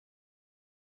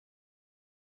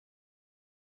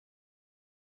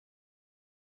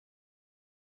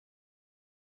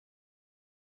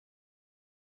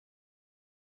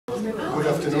Good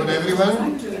afternoon,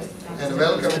 everyone, and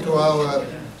welcome to our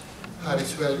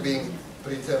Harris-Wellbeing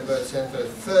Preterm Birth Center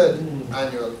third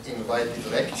annual invited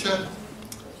lecture.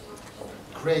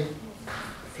 Great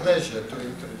pleasure to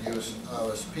introduce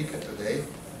our speaker today,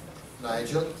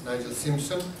 Nigel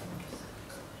Simpson,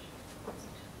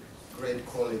 great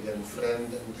colleague and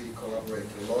friend, and we collaborate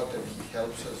a lot, and he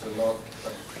helps us a lot,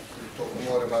 but we'll talk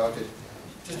more about it.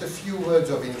 Just a few words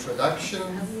of introduction.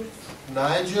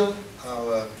 Nigel,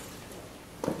 our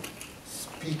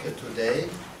speaker today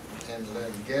and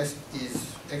guest,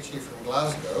 is actually from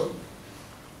Glasgow,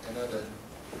 another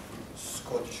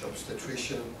Scottish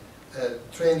obstetrician,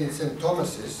 trained in St.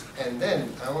 Thomas's, and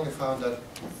then I only found that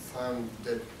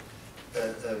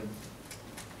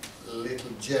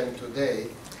little gem today,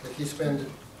 that he spent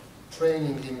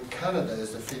training in Canada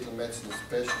as a fetal medicine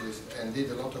specialist and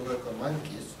did a lot of work on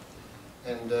monkeys,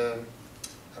 and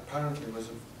apparently was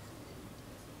a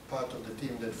part of the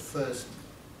team that first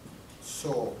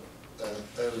saw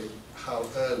how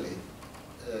early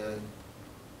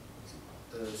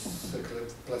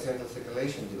placental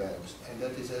circulation develops, and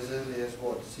that is as early as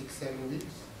what, 6-7 weeks?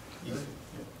 Yes.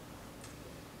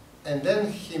 Yeah. And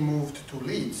then he moved to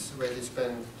Leeds, where he's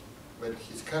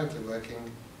currently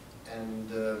working, and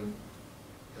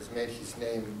has made his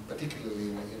name particularly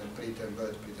in a preterm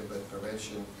birth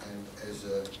prevention, and as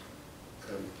an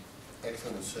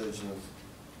excellent surgeon,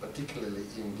 particularly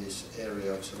in this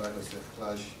area of cervical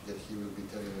cerclage that he will be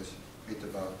telling us a bit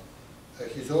about.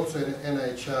 He's also an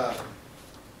NIHR,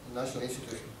 National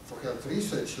Institute for Health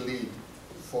Research lead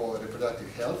for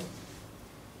reproductive health,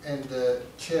 and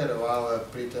chair of our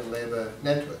preterm labor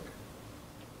network.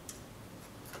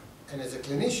 And as a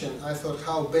clinician, I thought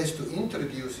how best to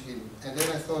introduce him, and then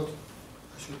I thought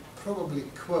I should probably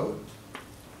quote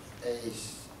a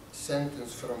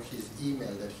sentence from his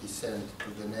email that he sent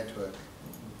to the network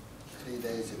 3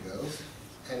 days ago,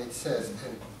 and it says,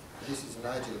 and this is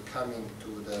Nigel coming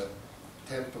to the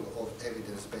Temple of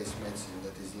Evidence-Based Medicine,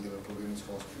 that is Liverpool Women's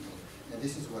Hospital, and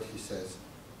this is what he says: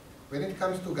 when it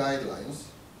comes to guidelines,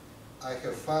 I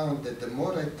have found that the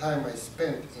more time I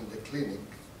spend in the clinic,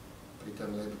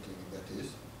 preterm labor clinic that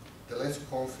is, the less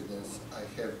confidence I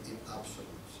have in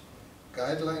absolutes.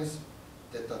 Guidelines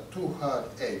that are too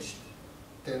hard-edged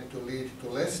tend to lead to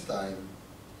less time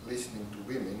listening to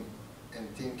women and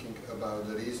thinking about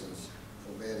the reasons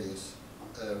for various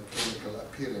clinical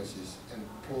appearances, and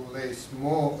place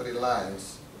more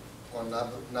reliance on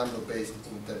number-based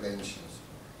interventions,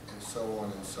 and so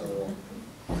on and so on.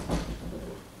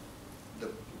 The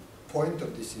point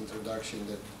of this introduction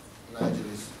that Nigel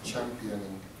is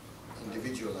championing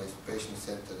individualized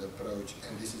patient-centered approach,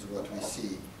 and this is what we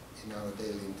see in our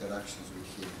daily interactions with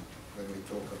him when we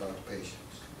talk about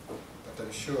patients. But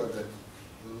I'm sure that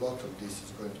a lot of this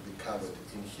is going to be covered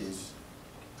in his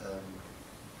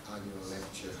annual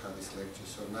lecture, Harris lecture.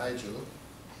 So Nigel,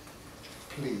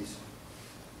 please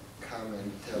come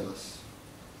and tell us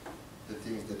the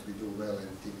things that we do well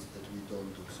and things that we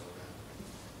don't do so well.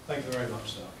 Thank you very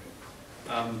much, sir.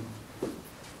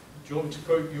 Do you want me to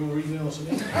quote your email to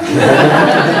me?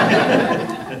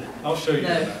 I'll show you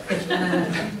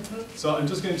that. So I'm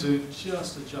just going to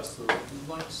just adjust the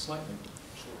light slightly,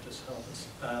 which will just help us.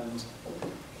 And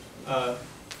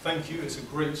thank you. It's a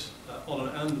great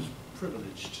honour and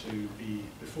privilege to be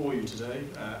before you today,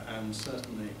 and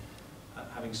certainly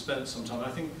having spent some time. I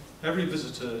think every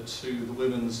visitor to the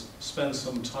Women's spends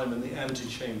some time in the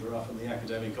antechamber up in the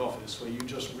academic office, where you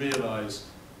just realise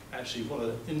actually what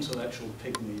an intellectual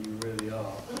pygmy you really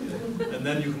are. And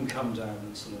then you can come down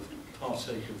and sort of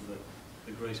partake of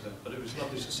the great event. But it was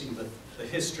lovely to see the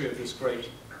history of this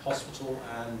great hospital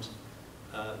and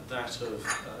that of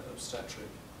obstetric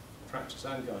practice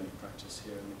and gynae practice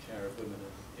here in the care of women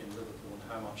in Liverpool, and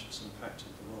how much it's impacted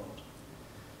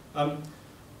the world.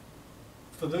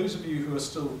 For those of you who are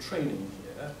still training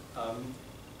here,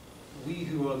 we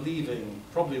who are leaving,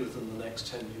 probably within the next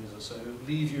 10 years or so,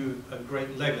 leave you a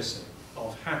great legacy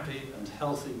of happy and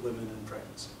healthy women in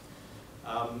pregnancy.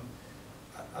 And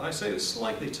I say it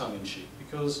slightly tongue-in-cheek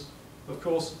because, of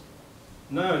course,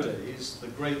 nowadays the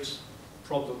great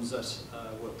problems that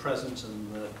were present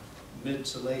in the mid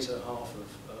to later half of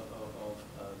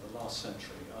the last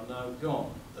century are now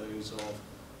gone, those of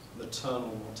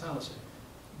maternal mortality.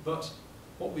 But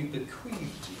what we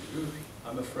bequeathed you,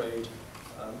 I'm afraid,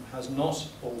 has not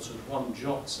altered one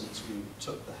jot since we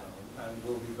took the helm, and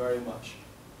will be very much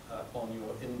on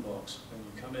your inbox when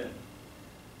you come in.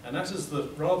 And that is the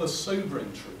rather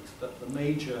sobering truth that the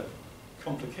major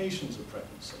complications of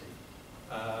pregnancy,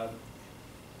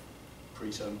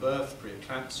 preterm birth,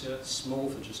 preeclampsia, small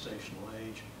for gestational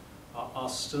age, are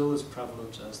still as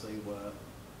prevalent as they were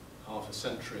half a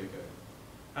century ago.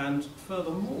 And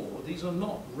furthermore, these are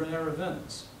not rare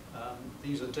events.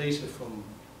 These are data from,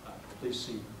 please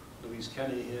see Louise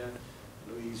Kenny here.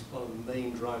 Louise, one of the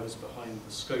main drivers behind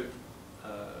the SCOPE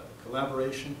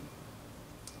collaboration,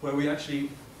 where we actually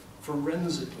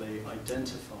forensically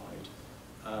identified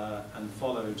and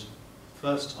followed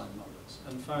first-time mothers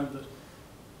and found that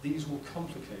these will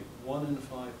complicate 1 in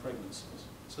 5 pregnancies.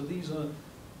 So these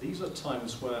are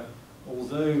times where,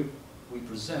 although we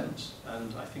present,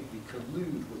 and I think we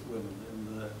collude with women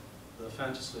in the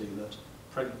fantasy that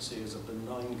pregnancy is a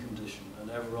benign condition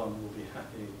and everyone will be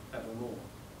happy evermore,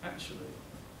 actually,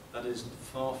 that is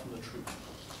far from the truth,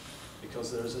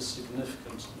 because there is a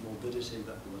significant morbidity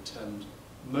that will attend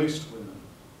most women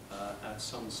at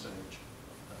some stage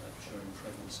during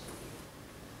pregnancy.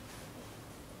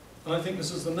 And I think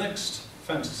this is the next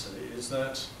fantasy, is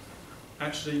that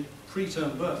actually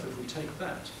preterm birth, if we take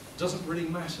that, doesn't really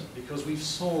matter because we've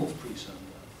solved preterm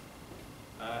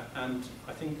birth. And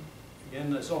I think,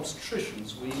 again, as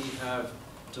obstetricians, we have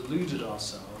deluded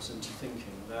ourselves into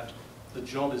thinking that the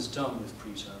job is done with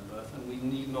preterm birth and we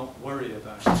need not worry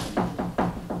about it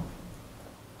anymore.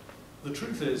 The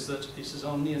truth is that it is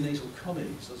our neonatal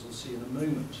colleagues, as we'll see in a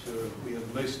moment, who we are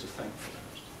most to thank for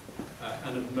that,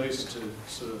 and are most to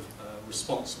sort of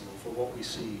responsible for what we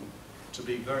see to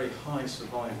be very high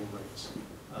survival rates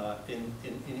in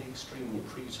extremely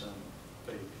preterm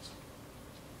babies.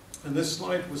 And this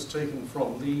slide was taken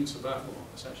from Leeds about, well,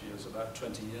 this actually was about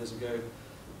 20 years ago,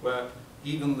 where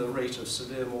even the rate of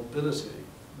severe morbidity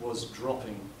was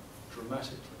dropping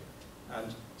dramatically.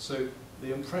 And so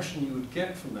the impression you would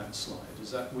get from that slide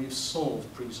is that we've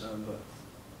solved preterm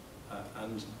birth.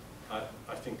 And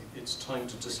I think it's time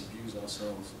to disabuse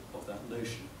ourselves of that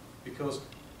notion, because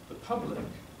the public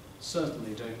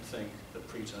certainly don't think that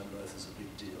preterm birth is a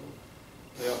big deal.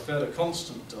 They are fed a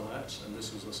constant diet, and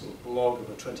this was a sort of blog of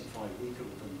a 25-weeker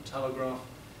within the Telegraph,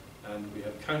 and we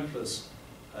have countless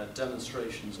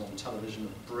demonstrations on television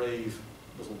of brave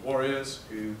little warriors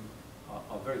who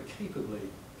are very capably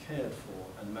cared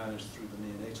for and managed through the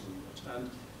neonatal unit.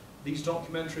 And these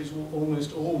documentaries will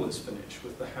almost always finish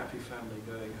with the happy family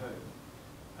going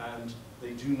home, and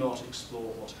they do not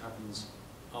explore what happens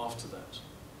after that.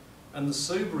 And the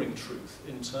sobering truth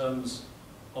in terms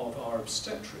of our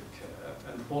obstetric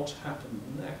care and what happened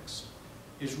next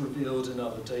is revealed in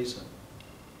other data.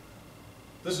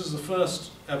 This is the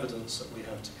first evidence that we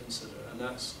have to consider, and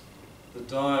that's the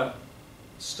dire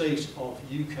state of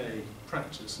UK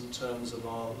practice in terms of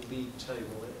our league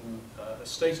table,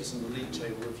 status in the league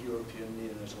table of European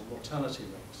neonatal mortality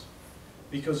rates.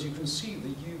 Because you can see the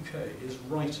UK is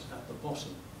right at the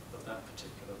bottom of that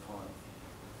particular pile.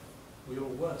 We are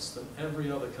worse than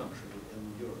every other country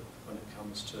in Europe when it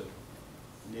comes to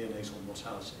neonatal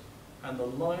mortality. And the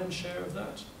lion's share of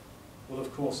that, well,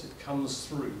 of course, it comes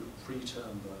through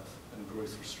preterm birth and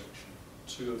growth restriction,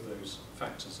 2 of those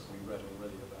factors that we read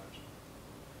already about.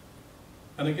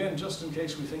 And again, just in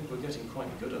case we think we're getting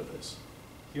quite good at this,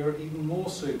 here are even more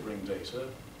sobering data.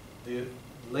 The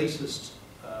latest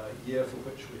year for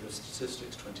which we have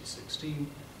statistics, 2016,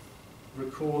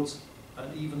 records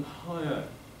an even higher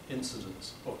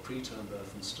incidence of preterm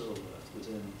birth and stillbirth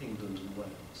within England and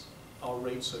Wales. Our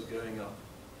rates are going up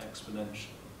exponentially.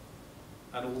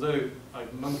 And although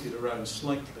I've monkeyed around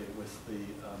slightly with the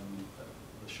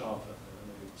sharper, I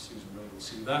know Susan Ray will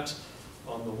see that,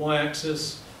 on the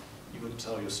y-axis, you wouldn't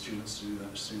tell your students to do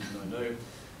that, Susan, I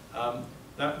know.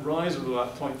 That rise of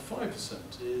about 0.5%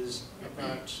 is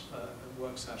about,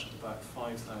 works out at about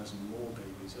 5,000 more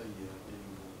babies a year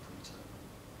being born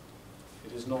preterm.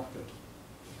 It is not good.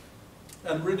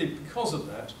 And really, because of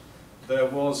that, there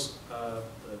was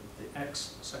the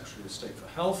ex-Secretary of State for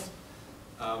Health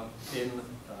in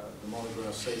the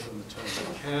monograph Safer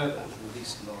Maternity Care that was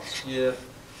released last year,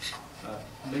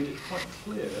 made it quite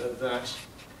clear that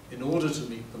in order to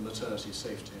meet the maternity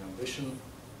safety ambition,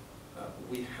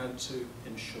 we had to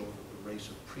ensure that the rate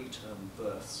of preterm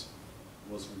births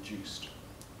was reduced.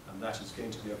 And that is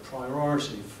going to be a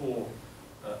priority for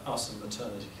us in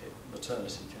maternity care.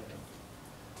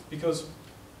 Because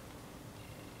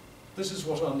this is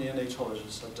what our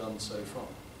neonatologists have done so far.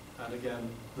 And again,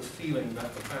 the feeling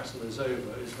that the battle is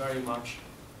over is very much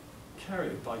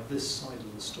carried by this side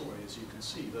of the story. As you can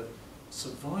see, that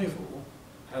survival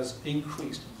has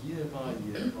increased year by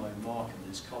Mark and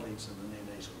his colleagues in the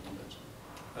neonatal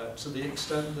unit, to the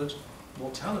extent that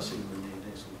mortality in the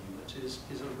neonatal unit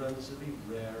is a relatively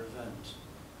rare event.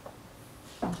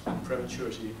 And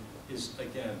prematurity is,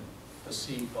 again,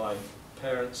 perceived by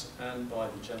parents and by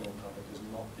the general public as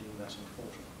not being that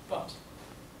important. But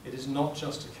it is not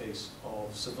just a case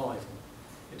of survival.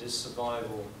 It is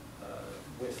survival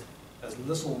with as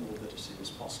little morbidity as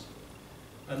possible.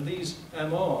 And these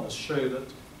MRs show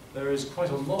that there is quite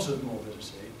a lot of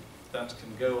morbidity that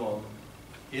can go on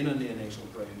in a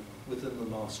neonatal brain within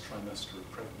the last trimester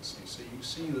of pregnancy. So you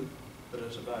see that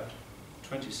at about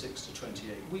 26 to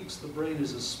 28 weeks, the brain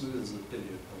is as smooth as a billiard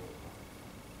ball.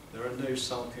 There are no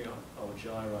sulci or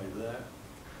gyri there.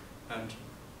 And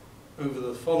over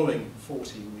the following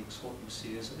 14 weeks, what you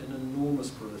see is an enormous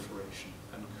proliferation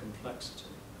and complexity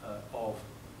of,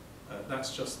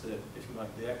 that's just the, if you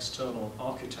like, the external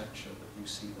architecture that you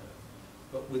see there.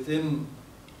 But within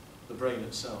the brain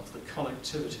itself, the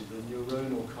connectivity, the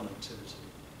neuronal connectivity,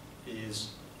 is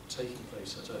taking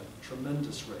place at a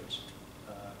tremendous rate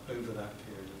over that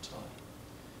period of time.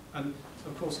 And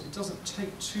of course, it doesn't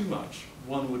take too much,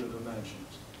 one would have imagined,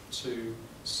 to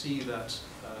see that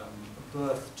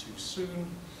birth too soon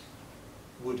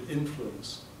would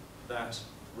influence that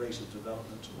rate of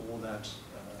development, or that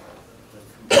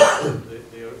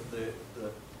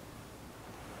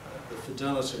the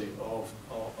fidelity of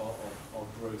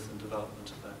growth and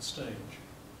development at that stage.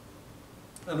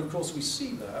 And of course we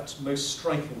see that most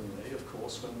strikingly, of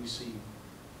course, when we see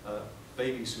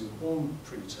babies who are born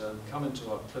preterm come into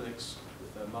our clinics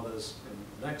with their mothers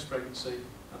in the next pregnancy,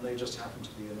 and they just happen to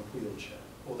be in a wheelchair,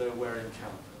 or they're wearing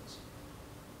calipers.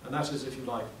 And that is, if you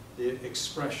like, the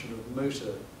expression of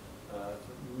motor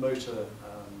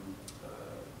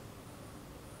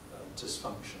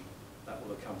dysfunction that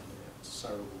will accompany it,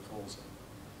 cerebral palsy.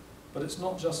 But it's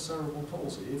not just cerebral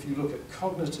palsy. If you look at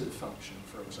cognitive function,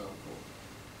 for example,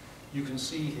 you can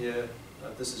see here,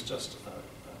 this is just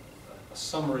a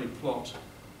summary plot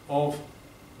of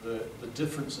the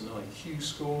difference in IQ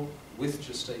score with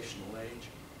gestational age,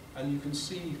 and you can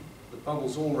see the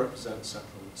bubbles all represent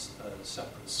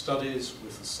separate studies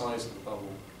with the size of the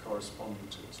bubble corresponding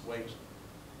to its weight.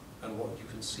 And what you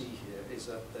can see here is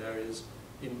that there is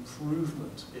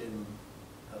improvement in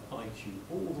IQ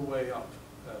all the way up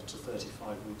to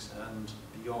 35 weeks and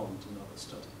beyond in other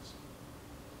studies.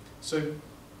 So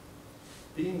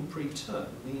being preterm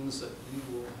means that you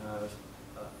will have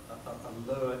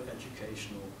a lower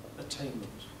educational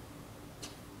attainment.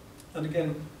 And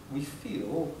again, we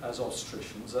feel as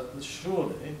obstetricians that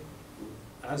surely,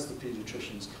 as the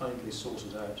paediatricians kindly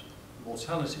sorted out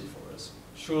mortality for us,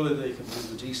 surely they can do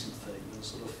the decent thing and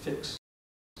sort of fix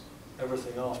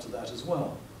everything after that as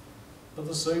well. But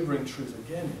the sobering truth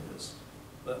again is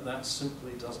that that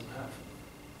simply doesn't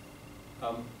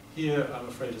happen. Here, I'm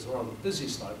afraid, is a rather busy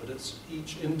slide, but it's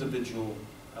each individual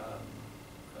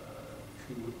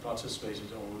who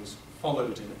participated or was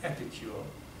followed in Epicure,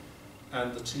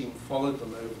 and the team followed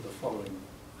them over the following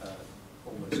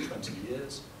almost 20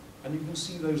 years. And you can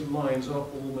see those lines are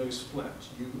almost flat.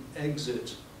 You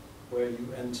exit where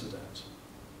you entered at.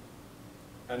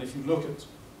 And if you look at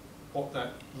what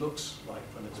that looks like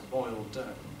when it's boiled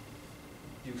down,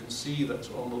 you can see that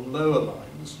on the lower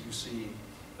lines, you see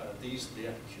these are the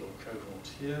Epicure cohort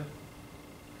here,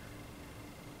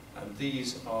 and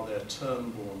these are their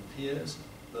term-born peers.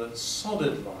 The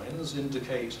solid lines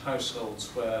indicate households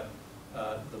where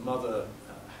the mother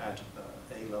had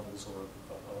A levels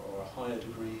or a higher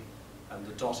degree, and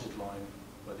the dotted line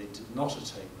where they did not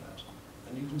attain that.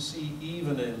 And you can see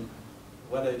even in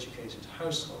well-educated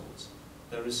households,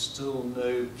 there is still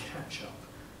no catch-up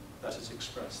that is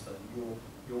expressed then.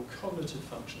 Your cognitive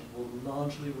function will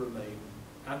largely remain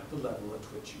at the level at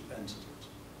which you entered it.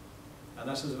 And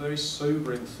that is a very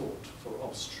sobering thought for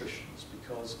obstetricians,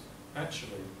 because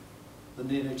actually the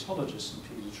neonatologists and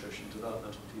paediatricians,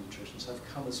 developmental paediatricians, have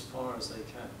come as far as they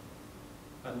can.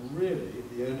 And really,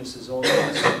 the onus is on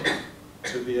us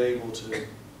to be able to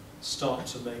start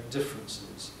to make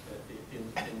differences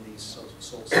in these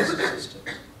sorts of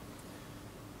statistics.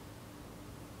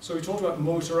 So we talked about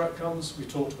motor outcomes, we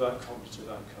talked about cognitive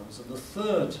outcomes, and the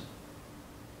third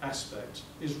aspect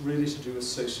is really to do with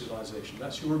socialization.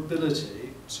 That's your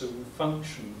ability to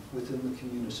function within the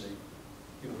community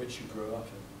in which you grow up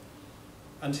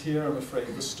in. And here, I'm afraid,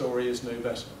 the story is no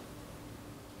better,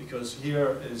 because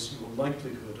here is your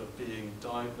likelihood of being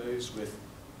diagnosed with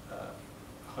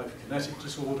hyperkinetic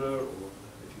disorder, or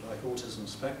if you like, autism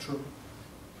spectrum,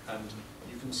 and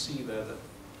you can see there that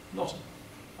not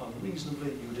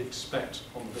unreasonably you would expect,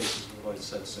 on the basis of what I've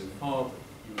said so far, that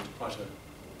you would have quite a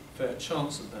fair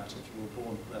chance of that if you were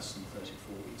born less than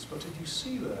 34 weeks. But if you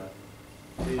see there,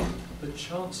 the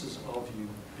chances of you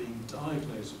being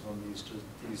diagnosed with one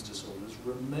of these disorders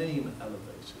remain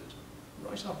elevated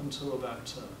right up until about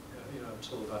term,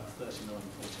 until about 39,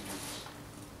 40 weeks.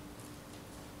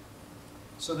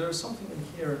 So there is something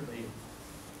inherently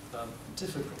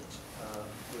difficult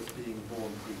with being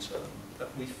born preterm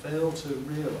that we fail to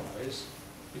realise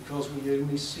because we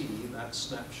only see that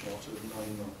snapshot of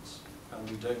 9 months, and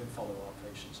we don't follow our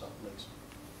patients up later.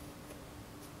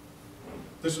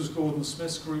 This was Gordon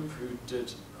Smith's group, who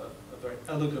did a very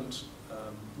elegant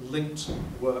linked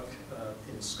work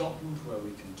in Scotland, where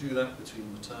we can do that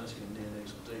between maternity and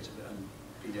neonatal data and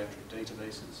paediatric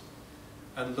databases,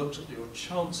 and looked at your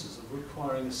chances of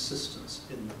requiring assistance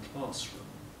in the classroom,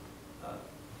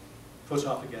 put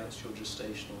up against your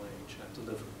gestational age at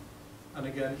delivery. And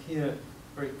again, here,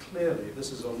 very clearly,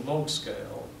 this is a log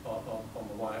scale on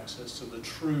the y-axis, so the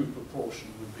true proportion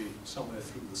would be somewhere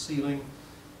through the ceiling.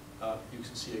 You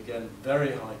can see, again,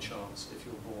 very high chance, if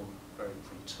you're born very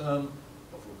preterm,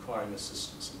 of requiring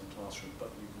assistance in the classroom. But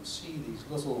you can see these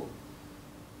little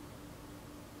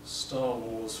Star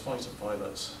Wars fighter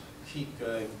pilots keep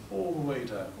going all the way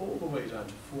down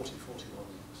to 40, 41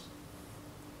 weeks.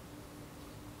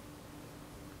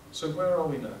 So where are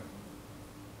we now?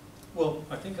 Well,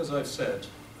 I think, as I've said,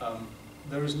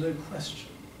 there is no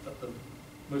question that the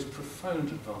most profound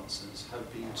advances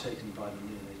have been taken by the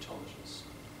neonatologists.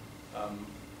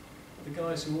 The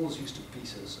guys who always used to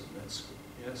beat us at med school,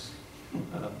 yes?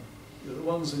 The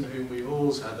ones in whom we've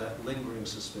always had that lingering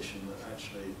suspicion that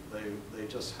actually they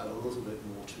just had a little bit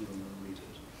more to them than we did.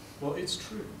 Well, it's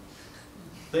true.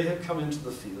 They have come into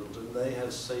the field and they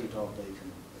have saved our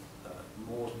bacon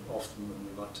more often than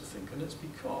we like to think, and it's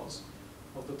because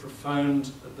of the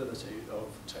profound ability of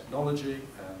technology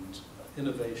and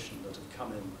innovation that have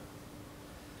come in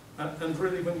there. And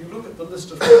really, when you look at the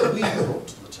list of what we brought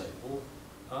to the table,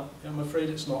 I'm afraid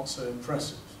it's not so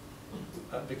impressive.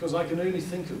 Because I can only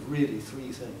think of really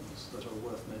 3 things that are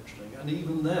worth mentioning, and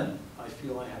even then I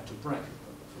feel I have to bracket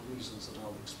them for reasons that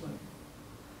I'll explain.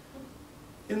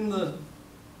 In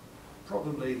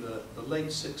probably the late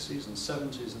 60s and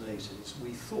 70s and 80s,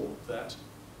 we thought that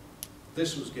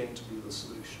this was going to be the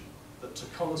solution. That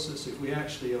tocolysis, if we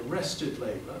actually arrested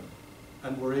labour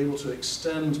and were able to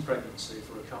extend pregnancy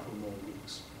for a couple more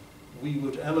weeks, we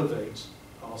would elevate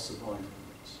our survival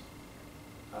rates.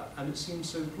 And it seemed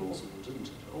so plausible, didn't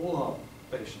it? All our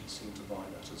patients seemed to buy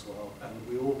that as well, and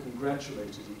we all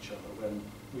congratulated each other when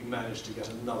we managed to get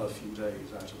another few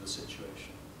days out of the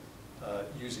situation,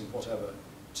 using whatever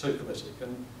tocolytic.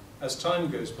 And as time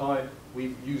goes by,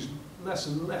 we've used less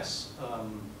and less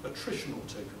attritional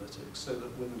tocolytics so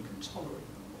that women can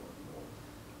tolerate them more and more.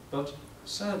 But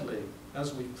sadly,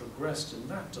 as we've progressed in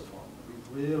that department,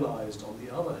 we've realized on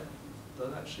the other hand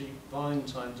that actually buying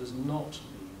time does not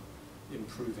mean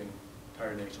improving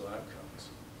perinatal outcomes.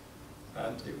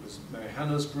 And it was Mary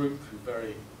Hannah's group who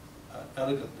very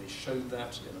elegantly showed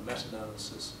that in a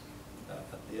meta-analysis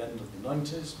at the end of the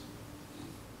 90s,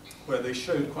 where they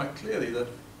showed quite clearly that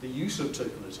the use of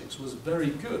tocolytics was very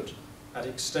good at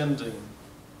extending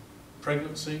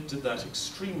pregnancy, did that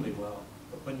extremely well,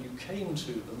 but when you came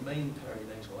to the main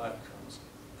perinatal outcomes,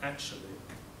 actually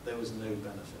there was no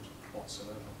benefit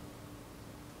whatsoever.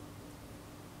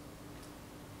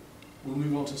 We'll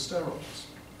move on to steroids,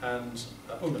 and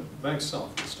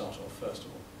Mag-Sulf will start off first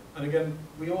of all. And again,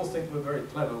 we all think we're very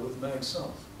clever with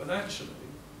Mag-Sulf, but actually,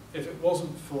 if it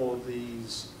wasn't for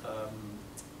these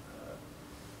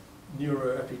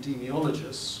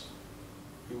neuroepidemiologists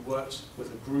who worked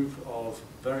with a group of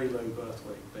very low birth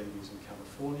weight babies in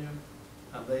California,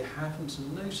 and they happened to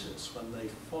notice when they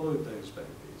followed those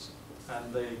babies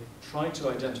and they tried to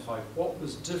identify what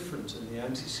was different in the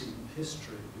antecedent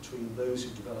history between those who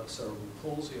developed cerebral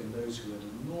palsy and those who had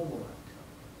a normal outcome,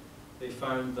 they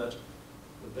found that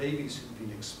the babies who'd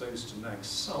been exposed to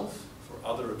Mag-Sulf for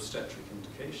other obstetric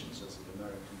indications, as the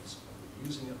Americans were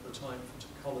using at the time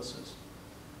for tocolysis,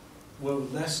 were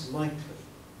less likely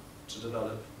to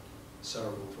develop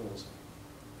cerebral palsy.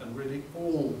 And really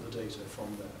all the data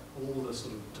from there, all the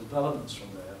sort of developments from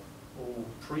there, all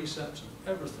precepts and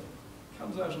everything,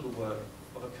 comes out of the work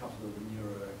of a couple of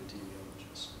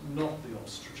neuroepidemiologists, not the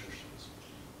obstetricians.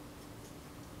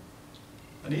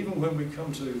 And even when we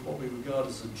come to what we regard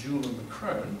as the jewel in the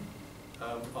crown,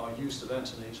 our use of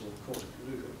antenatal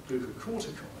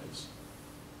glucocorticoids,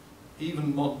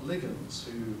 even Mont Liggins,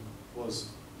 who was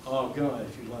our guy,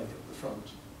 if you like, at the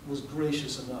front, was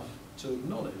gracious enough to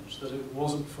acknowledge that it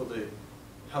wasn't for the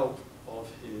help of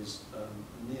his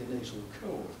neonatal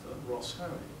co-author, Ross Howie,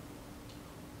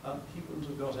 he wouldn't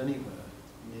have got anywhere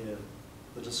near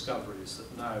the discoveries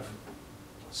that now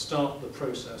start the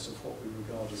process of what we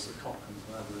regard as the Cochrane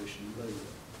collaboration logo.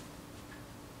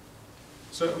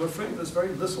 So I'm afraid there's very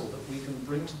little that we can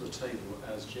bring to the table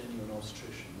as genuine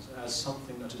obstetricians, as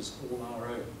something that is all our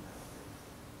own.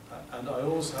 And I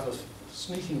always have a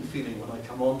sneaking feeling when I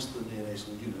come onto the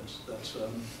neonatal unit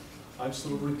that I'm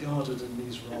sort of regarded in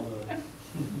these rather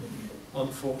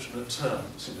unfortunate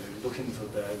terms, you know, looking for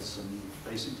beds and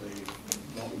basically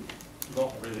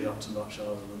not really up to much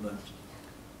other than that.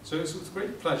 So it's with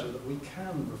great pleasure that we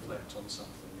can reflect on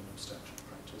something in obstetric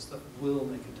practice that will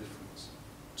make a difference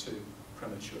to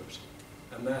prematurity,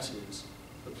 and that is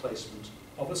the placement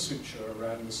of a suture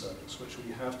around the cervix, which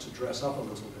we have to dress up a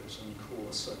little bit and call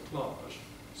a cerclage,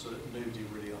 so that nobody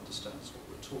really understands what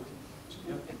we're talking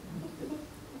about. Yeah?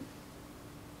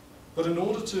 But in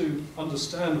order to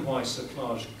understand why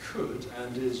cerclage could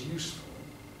and is useful,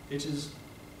 it is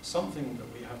something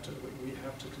that we have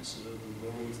to consider the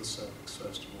role of the cervix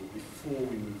first of all, before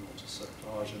we move on to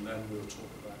cerclage, and then we'll talk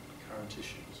about current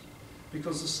issues.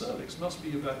 Because the cervix must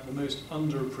be about the most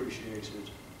underappreciated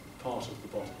part of the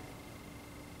body.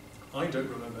 I don't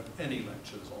remember any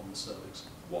lectures on the cervix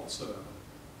whatsoever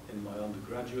in my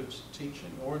undergraduate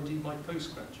teaching, or indeed my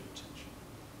postgraduate teaching,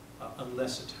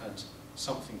 unless it had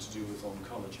something to do with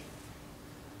oncology.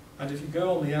 And if you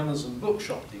go on the Amazon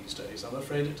bookshop these days, I'm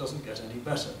afraid it doesn't get any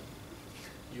better.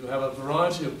 You have a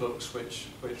variety of books which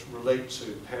relate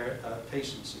to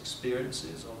patients'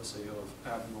 experiences, obviously, of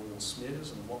abnormal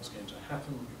smears and what's going to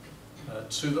happen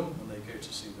to them when they go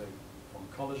to see the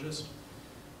oncologist.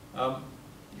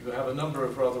 You have a number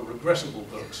of rather regrettable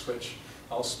books, which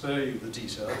I'll spare you the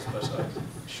details, but I'm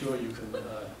sure you can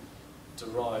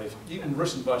derive, even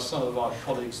written by some of our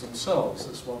colleagues themselves.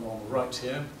 This one on the right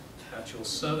here, At Your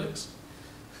Cervix.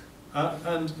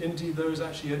 And indeed, there is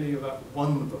actually only about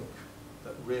one book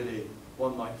that really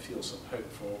one might feel some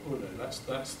hope for. Oh no,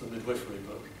 that's the midwifery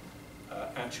book,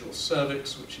 At Your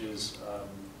Cervix, which is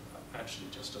actually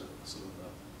just a sort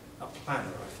of a planner,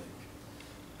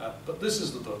 I think. But this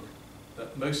is the book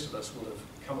that most of us will have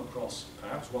come across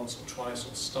perhaps once or twice,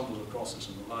 or stumbled across it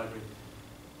in the library.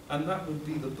 And that would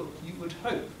be the book you would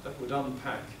hope that would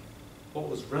unpack what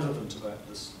was relevant about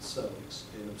this cervix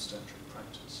in obstetric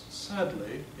practice.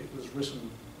 Sadly, it was written,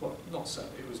 well, not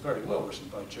sadly, it was very well written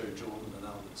by Joe Jordan and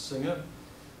Albert Singer,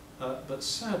 but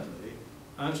sadly,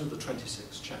 out of the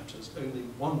 26 chapters, only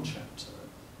one chapter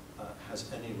has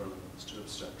any relevance to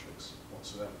obstetrics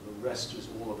whatsoever. The rest is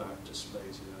all about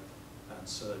dysplasia and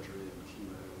surgery and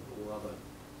chemo or other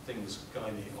things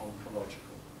gynae-oncological.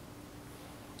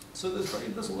 So there's very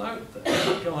little out there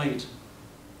to guide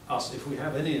us, if we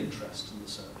have any interest in the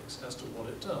cervix, as to what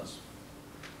it does.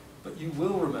 But you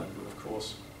will remember, of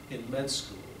course, in med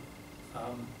school,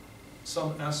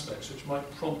 some aspects which might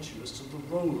prompt you as to the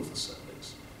role of the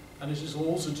cervix, and it is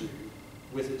all to do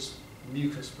with its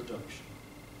mucus production.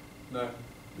 Now,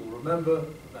 you'll remember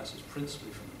that that is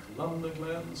principally from the columnar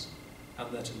glands,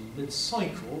 and that in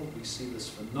mid-cycle we see this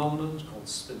phenomenon called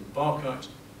spin-Barkite,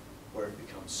 where it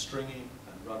becomes stringy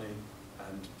and runny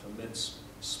and permits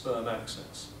sperm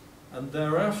access. And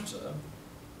thereafter,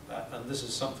 and this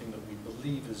is something that we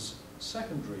believe is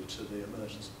secondary to the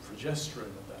emergence of progesterone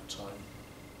at that time,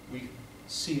 we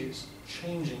see it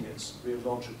changing its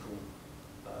rheological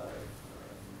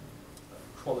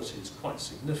qualities quite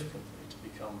significantly to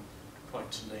become quite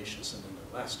tenacious and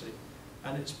inelastic.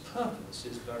 And its purpose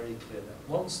is very clear that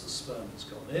once the sperm has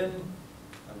gone in,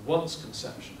 and once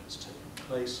conception has taken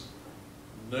place,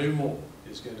 no more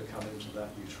is going to come into that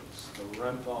uterus. The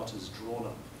rampart is drawn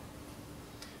up.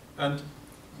 And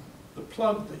the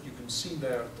plug that you can see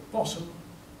there at the bottom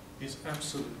is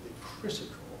absolutely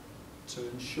critical to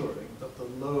ensuring that the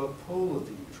lower pole of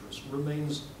the uterus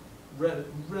remains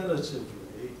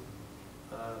relatively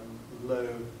low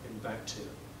in bacteria.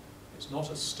 It's not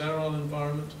a sterile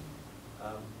environment,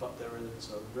 but there is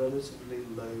a relatively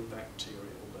low bacterial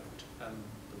load. And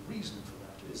the reason for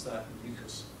that is that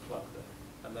mucus plug there.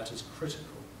 And that is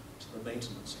critical to the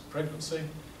maintenance of pregnancy,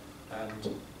 and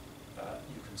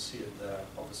you can see it there,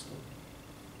 obviously.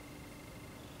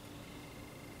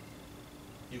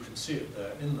 You can see it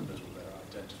there in the middle there,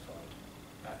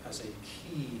 identified as a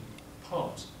key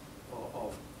part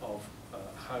of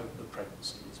how the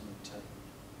pregnancy is maintained.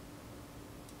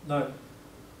 Now,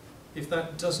 if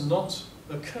that does not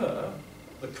occur,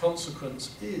 the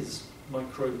consequence is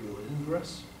microbial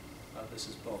ingress. This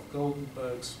is Bob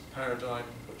Goldenberg's paradigm,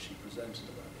 which he presented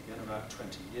about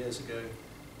 20 years ago,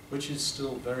 which is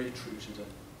still very true today.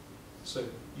 So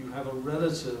you have a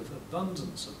relative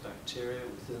abundance of bacteria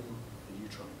within the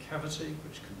uterine cavity,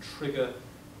 which can trigger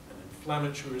an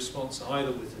inflammatory response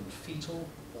either within fetal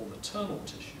or maternal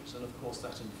tissues, and of course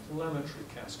that inflammatory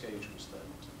cascade which then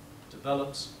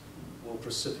develops will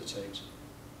precipitate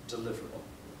delivery.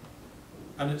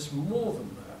 And it's more than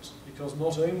that, because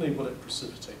not only will it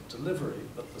precipitate delivery,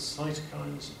 but the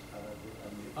cytokines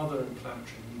and the other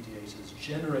inflammatory mediators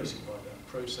generated by that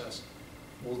process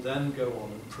will then go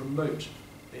on and promote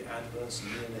the adverse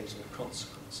neonatal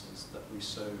consequences that we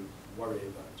so worry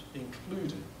about,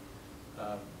 including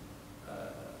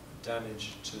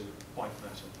damage to white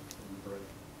matter in the brain.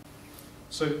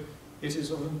 So it is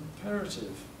of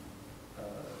imperative,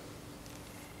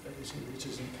 it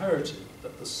is imperative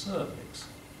that the cervix,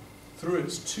 through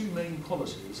its two main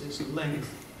qualities, its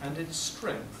length and its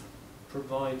strength,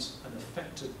 provides an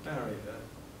effective barrier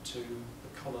to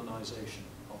the colonisation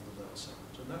of the birth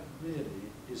segment. And that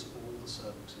really is all the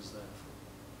cervix is there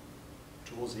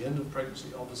for. Towards the end of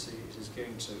pregnancy, obviously, it is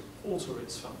going to alter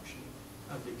its function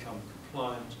and become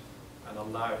compliant and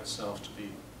allow itself to be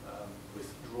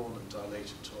withdrawn and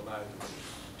dilated to allow the baby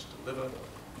to deliver.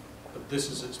 But this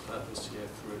is its purpose here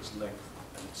through its length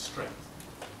and its strength.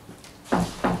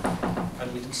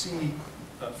 And we can see,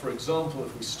 for example,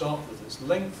 if we start with its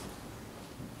length,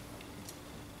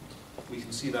 we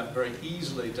can see that very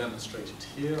easily demonstrated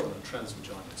here on a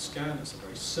transvaginal scan. It's a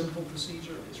very simple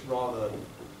procedure.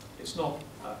 It's not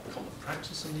common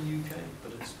practice in the UK,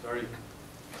 but it's very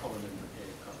common on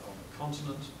the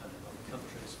continent and in other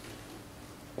countries.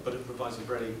 But it provides a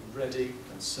very ready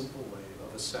and simple way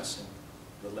of assessing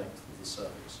the length of the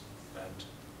cervix. And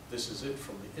this is it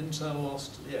from the internal os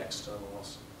to the external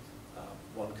os.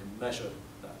 One can measure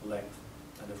that length.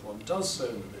 And if one does so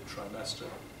in the mid-trimester,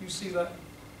 you see that,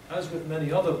 as with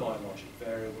many other biologic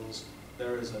variables,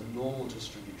 there is a normal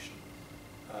distribution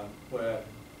where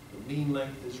the mean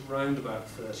length is round about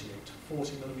 38 to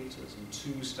 40 millimetres, and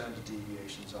two standard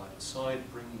deviations either side,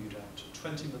 bringing you down to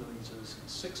 20 millimetres and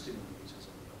 60 millimetres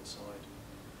on the other side.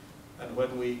 And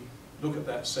when we look at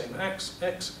that same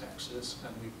x-axis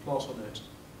and we plot on it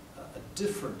a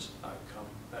different outcome,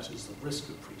 that is the risk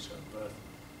of preterm birth,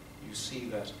 you see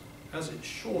that as it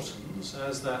shortens,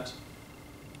 as that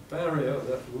barrier,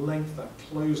 that length, that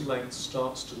closed length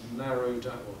starts to narrow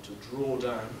down or to draw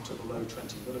down to below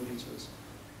 20 millimetres,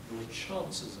 your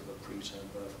chances of a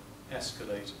preterm birth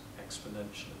escalate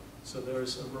exponentially. So there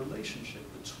is a relationship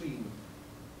between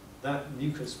that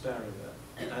mucus barrier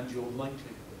and your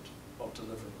likelihood of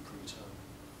delivering preterm.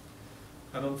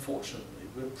 And unfortunately,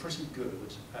 we're pretty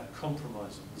good at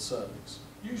compromising the cervix,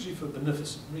 usually for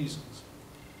beneficent reasons.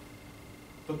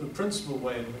 But the principal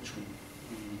way in which we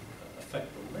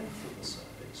affect the length of the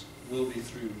cervix will be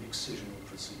through excisional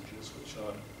procedures, which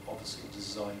are obviously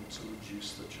designed to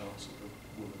reduce the chance of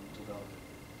the woman developing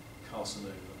carcinoma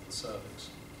of the cervix.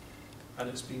 And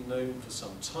it's been known for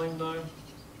some time now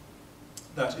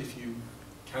that if you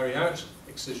carry out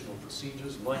excisional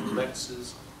procedures like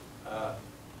LEXs,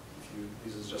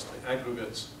 these are just the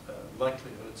aggregate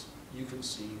likelihoods, you can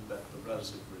see that the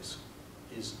relative risk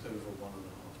is over 1.5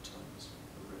 times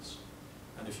the risk.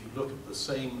 And if you look at the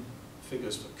same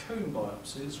figures for cone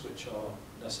biopsies, which are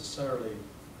necessarily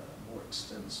more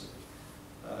extensive,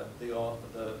 the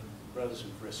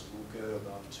relative risk will go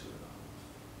above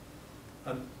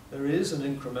 2.5. And there is an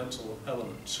incremental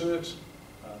element to it.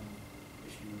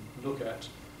 If you look at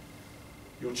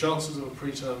your chances of a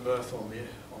preterm birth on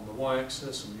the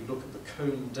y-axis, and you look at the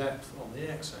cone depth on the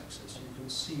x-axis, you can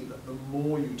see that the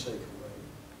more you take away,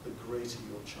 the greater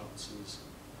your chances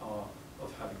are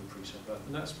of having a preterm birth.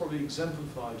 And that's probably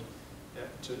exemplified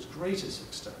to its greatest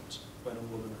extent when a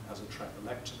woman has a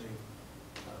trachelectomy,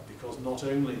 because not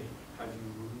only have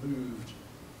you removed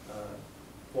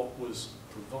what was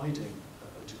providing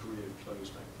a degree of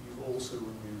closed length, you've also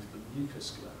removed the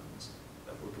mucus glands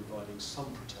that were providing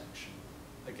some protection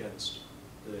against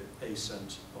the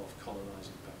ascent of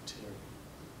colonizing bacteria.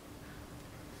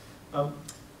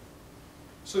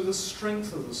 So the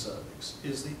strength of the cervix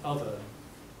is the other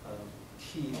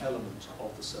key element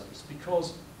of the cervix,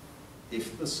 because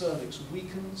if the cervix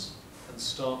weakens and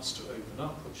starts to open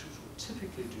up, which it will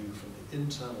typically do from the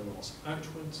internal os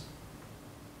outwards,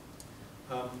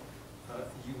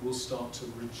 you will start to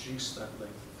reduce that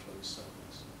length of closed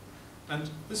cervix. And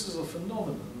this is a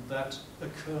phenomenon that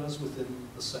occurs within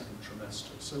the second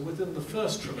trimester. So within the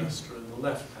first trimester in the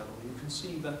left panel, you can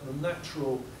see that the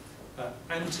natural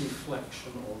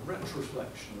anti-flexion or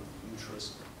retroflexion of the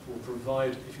uterus will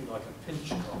provide, if you like, a pinch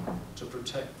collar to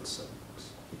protect the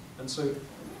cervix. And so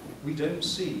we don't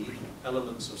see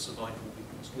elements of cervical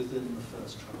weakness within the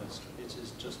first trimester. It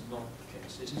is just not the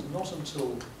case. It is not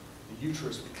until the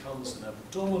uterus becomes an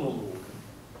abdominal organ,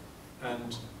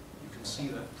 and you can see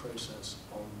that process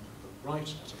on the right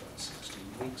at about 16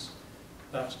 weeks,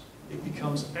 that it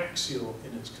becomes axial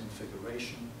in its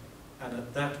configuration, and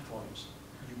at that point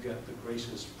you get the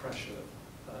greatest pressure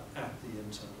at the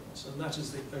internals. And that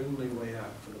is the only way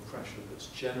out for the pressure that's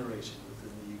generated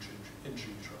within the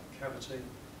intrauterine cavity.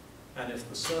 And if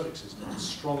the cervix is not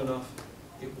strong enough,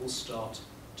 it will start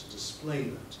to display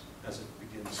that as it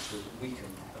begins to weaken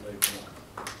and open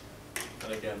up.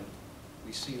 And again,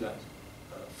 we see that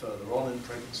further on in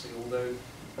pregnancy, although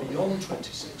beyond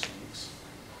 26 weeks,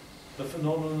 the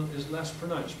phenomenon is less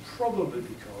pronounced, probably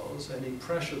because any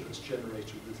pressure that's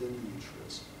generated within the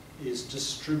uterus is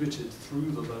distributed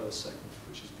through the lower segment,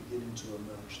 which is beginning to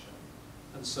emerge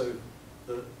then. And so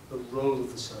the role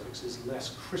of the cervix is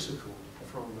less critical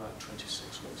from about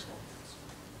 26 weeks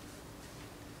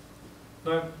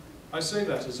onwards. Now, I say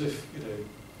that as if,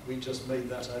 we just made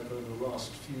that up over the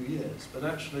last few years, but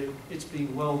actually it's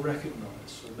been well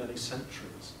recognized for many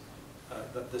centuries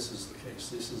that this is the case.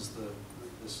 This is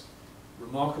this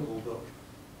remarkable book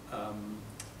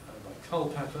by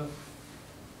Culpeper,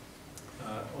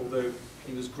 although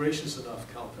he was gracious enough,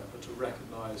 Culpeper, to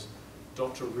recognize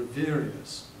Dr.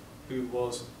 Reverius, who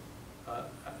was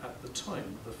at the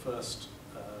time the first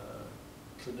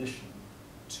clinician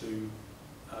to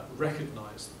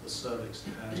recognize that the cervix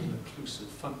had an occlusive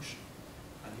function.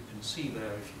 And you can see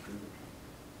there, if you can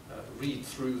read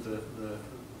through the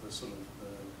sort of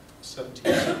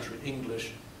 17th century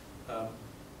English,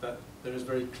 that there is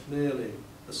very clearly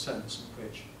the sense in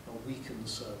which a weakened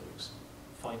cervix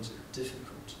finds it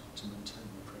difficult to maintain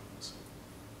the pregnancy.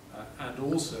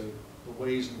 And also the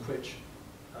ways in which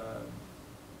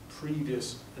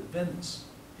previous events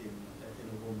in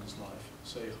a woman's life,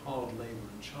 say hard labour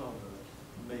and childbirth,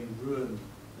 may ruin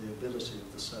the ability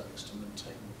of the cervix to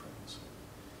maintain the pregnancy.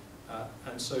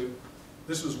 And so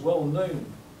this was well known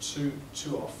to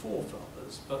our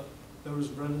forefathers, but there was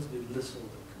relatively little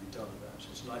that could be done about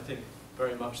it. And I think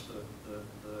very much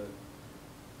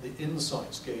the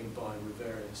insights gained by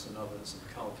Reverius and others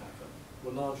and Culpeper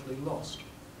were largely lost,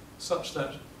 such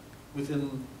that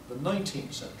within the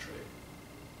 19th century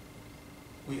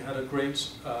we had a great,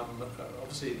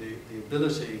 obviously the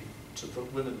ability to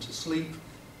put women to sleep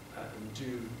and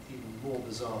do even more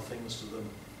bizarre things to them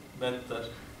meant that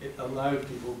it allowed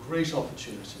people great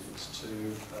opportunities to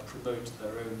promote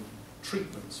their own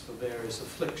treatments for various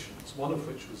afflictions, one of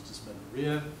which was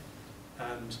dysmenorrhea,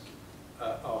 and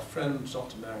our friend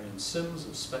Dr. Marion Sims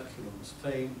of Speculum's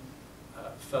fame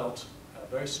felt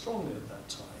very strongly at that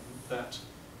time that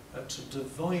to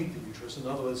divide the uterus, in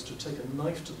other words, to take a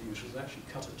knife to the uterus and actually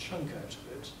cut a chunk out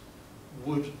of it,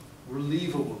 would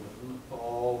relieve a woman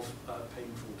of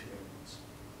painful periods.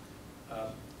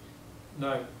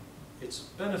 Now, its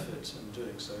benefit in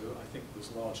doing so, I think,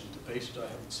 was largely debated. I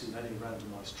haven't seen any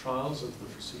randomized trials of the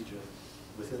procedure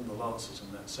within the Lancet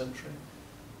in that century.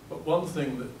 But one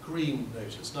thing that Green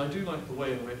noticed, and I do like the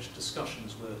way in which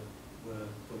discussions were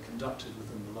conducted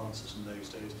within the Lancet in those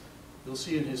days. You'll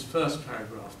see in his first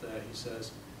paragraph there, he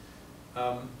says,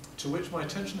 to which my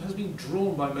attention has been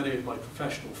drawn by many of my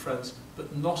professional friends,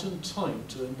 but not in time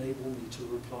to enable me to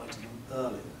reply to them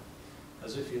earlier,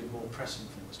 as if he had more pressing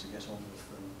things to get on with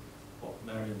than what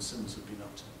Marion Sims had been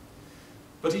up to.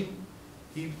 But he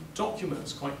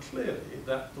documents quite clearly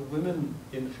that the women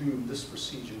in whom this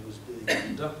procedure was being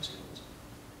conducted,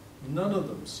 none of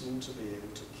them seemed to be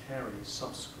able to carry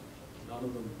subsequently. None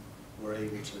of them were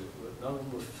able to, none of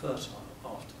them were fertile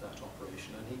after that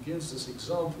operation. And he gives this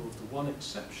example of the one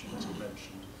exception that he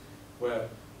mentioned, where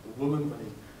the woman,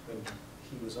 when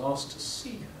he was asked to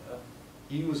see her,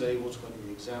 he was able to, when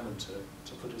he examined her,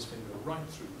 to put his finger right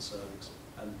through the cervix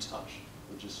and touch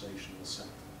the gestational sac.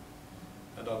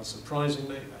 And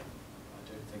unsurprisingly, I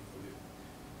don't think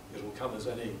that it will come as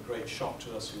any great shock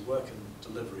to us who work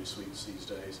in delivery suites these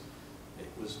days, it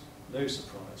was no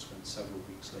surprise when several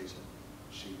weeks later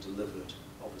she delivered,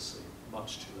 obviously,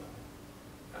 much too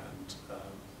early. And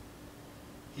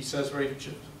he says very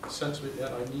sensibly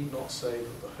that I need not say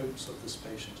that the hopes of this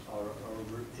patient are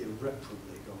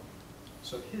irreparably gone.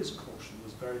 So his caution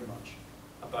was very much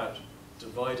about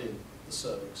dividing the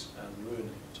cervix and ruining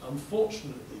it.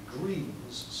 Unfortunately,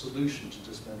 Green's solution to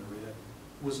dysmenorrhea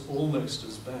was almost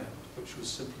as bad, which was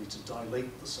simply to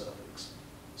dilate the cervix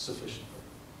sufficiently.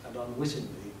 And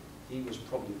unwittingly, he was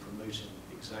probably promoting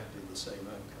exactly the same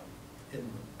outcome in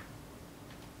them.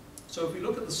 So if we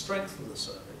look at the strength of the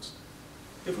cervix,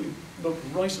 if we look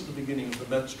right at the beginning of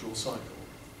the menstrual cycle,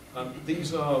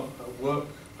 these are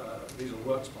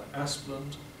works by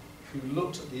Asplund, who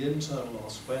looked at the internal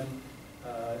os when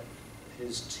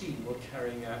his team were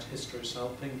carrying out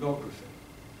hysterosalpingography.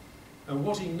 And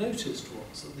what he noticed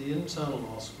was that the internal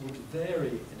os would vary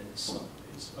in its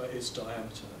size, its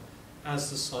diameter, as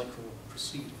the cycle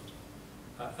proceeded.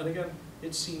 And again,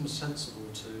 it seems sensible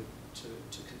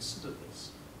to consider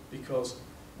this, because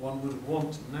one would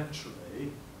want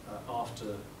naturally,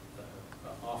 after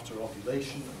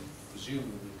ovulation and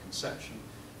presumably conception,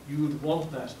 you would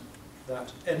want that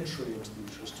entry into the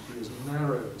uterus to be as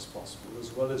narrow as possible,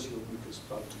 as well as your mucus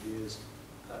plug to be as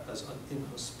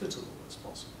inhospitable as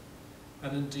possible.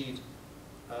 And indeed,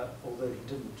 although he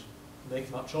didn't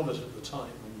make much of it at the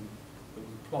time, when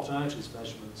you plot out his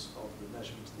measurements of the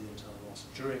measurement of the internal os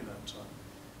during that time,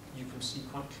 you can see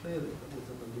quite clearly that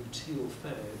within the luteal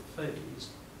phase,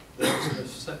 there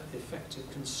is an effective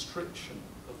constriction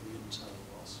of the internal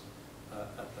os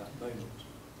at that moment.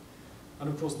 And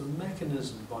of course, the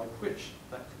mechanism by which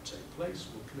that could take place,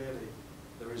 well, clearly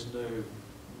there is no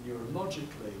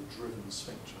neurologically driven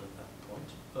sphincter at that point,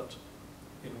 but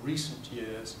in recent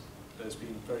years, there's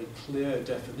been very clear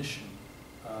definition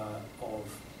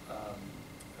of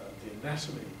the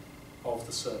anatomy of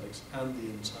the cervix and the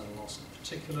internal os in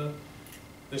particular.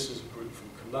 This is a group from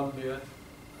Colombia,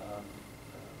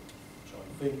 John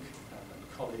Vink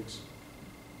and colleagues,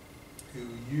 who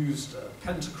used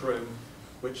pentachrome,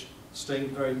 which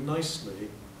stained very nicely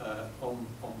on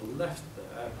the left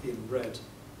there in red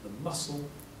the muscle,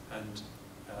 and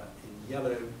in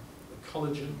yellow the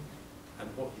collagen. And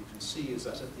what you can see is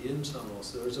that at the internal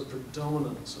os there is a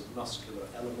predominance of muscular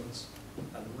elements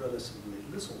and relatively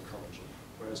little collagen,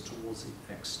 whereas towards the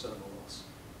external os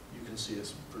you can see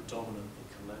it's predominantly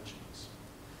collagenous.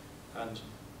 And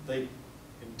they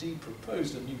indeed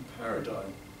proposed a new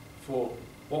paradigm for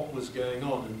what was going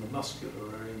on in the muscular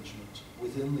arrangement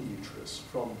within the uterus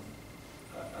from,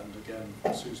 and again,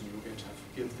 Susan, you're going to have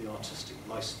to give the artistic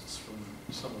license from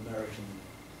some American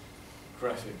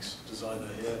graphics designer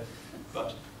here,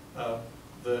 but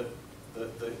the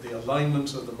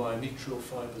alignment of the myometrial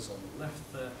fibers on the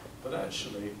left there, but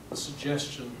actually the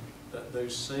suggestion that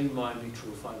those same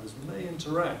myometrial fibers may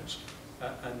interact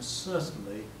and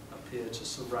certainly appear to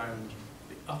surround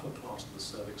the upper part of the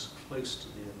cervix close to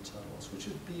the internal os, which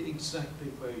would be exactly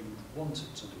where you'd want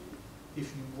it to be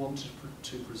if you wanted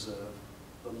to preserve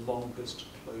the longest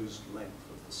closed length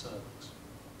of the cervix.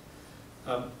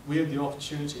 We had the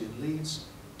opportunity in Leeds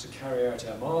to carry out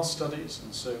MR studies,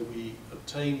 and so we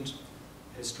obtained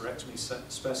hysterectomy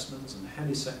specimens and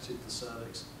hemisected the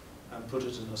cervix and put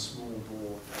it in a small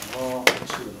bore MR for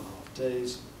 2.5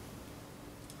 days.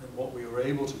 And what we were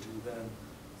able to do then,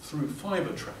 through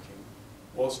fibre tracking,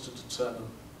 was to determine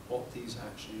what these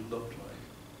actually looked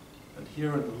like. And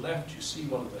here on the left you see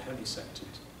one of the hemisected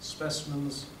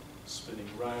specimens spinning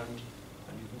round,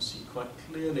 and you can see quite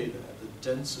clearly there the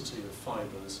density of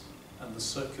fibres and the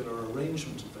circular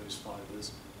arrangement of those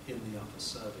fibres in the upper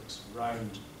cervix,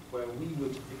 round where we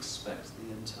would expect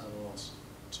the internal os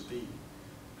to be.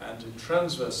 And in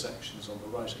transverse sections on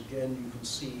the right, again, you can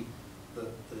see the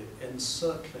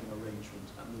encircling arrangement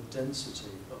and the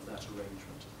density of that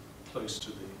arrangement close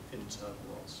to the internal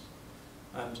os.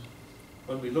 And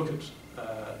when we look at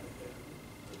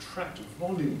the tract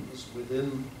volumes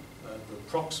within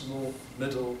the proximal,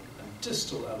 middle, and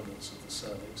distal elements of the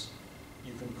cervix,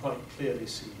 you can quite clearly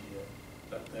see here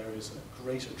that there is a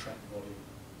greater tract volume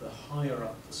the higher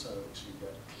up the cervix you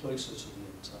get, closer to the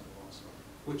internal os,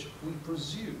 which we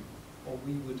presume, or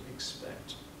we would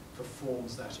expect,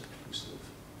 performs that occlusive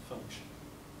function.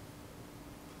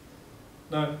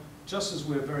 Now, just as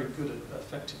we're very good at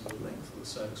affecting the length of the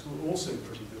cervix, we're also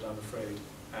pretty good, I'm afraid,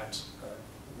 at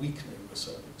weakening the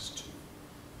cervix too.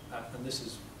 And this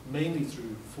is mainly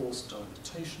through forced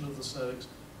dilatation of the cervix,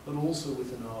 but also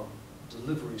within our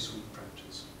delivery suite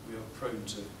practice, we are prone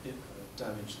to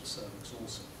damage the cervix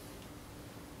also.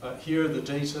 Here are the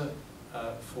data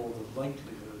for the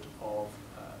likelihood of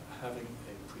having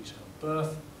a preterm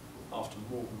birth after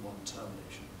more than one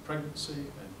termination of pregnancy, and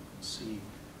you can see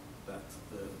that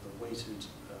the weighted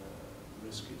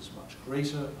risk is much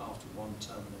greater after one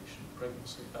termination of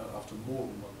pregnancy, after more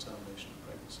than one termination of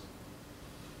pregnancy.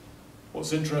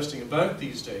 What's interesting about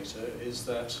these data is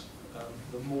that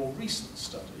the more recent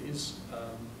studies,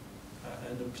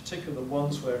 and in particular the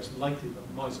ones where it's likely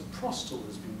that misoprostol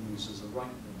has been used as a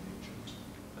ripening agent,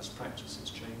 as practice has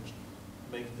changed,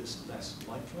 make this less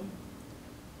likely.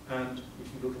 And if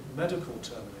you look at medical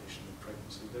termination of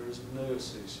pregnancy, there is no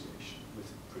association with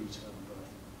preterm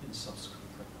birth in subsequent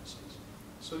pregnancies.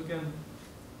 So again,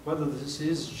 whether this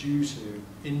is due to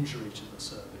injury to the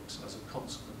cervix as a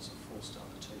consequence of forced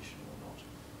dilatation or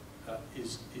not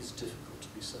is difficult to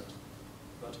be certain.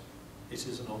 But it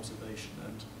is an observation.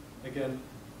 And again,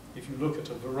 if you look at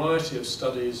a variety of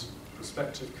studies,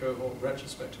 prospective cohort,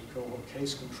 retrospective cohort,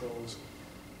 case controls,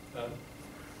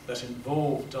 that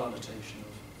involve dilatation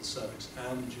of the cervix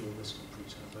and your risk of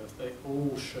preterm birth, they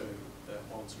all show their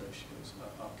odds ratios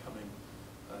are coming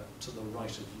to the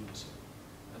right of unity.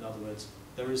 In other words,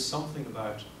 there is something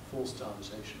about forced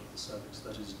dilatation of the cervix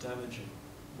that is damaging,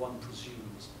 one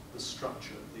presumes, the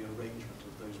structure, the arrangement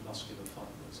of those muscular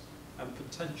fibres, and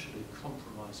potentially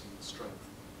compromising the strength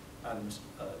and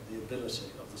the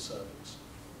ability of the cervix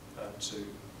to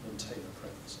maintain a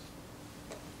pregnancy.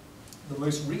 The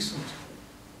most recent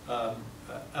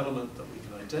element that we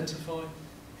can identify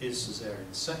is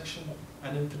caesarean section,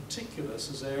 and in particular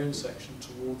caesarean section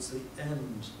towards the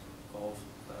end of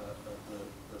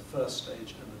the first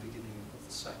stage and the beginning of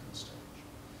the second stage.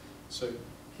 So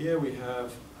here we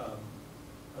have,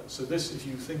 so this, if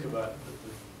you think about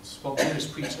the spontaneous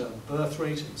preterm birth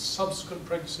rate in subsequent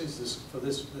pregnancies, this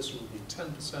will be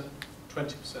 10%,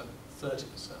 20%, 30%.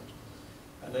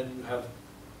 And then you have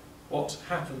what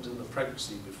happened in the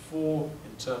pregnancy before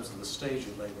in terms of the stage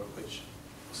of labour, which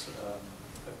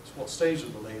what stage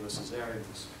of the labour caesarean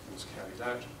was carried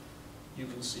out. You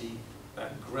can see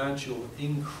that gradual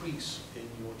increase in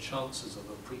your chances of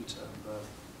a preterm birth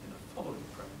in a following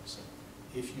pregnancy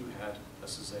if you had a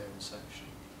caesarean section.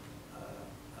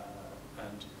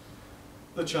 And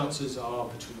the chances are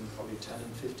between probably 10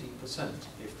 and 15%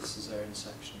 if the caesarean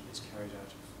section is carried out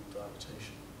of full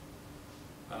dilatation.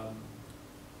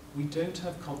 We don't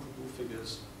have comparable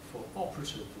figures for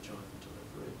operative vaginal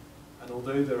delivery, and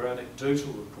although there are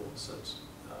anecdotal reports that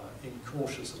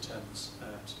incautious attempts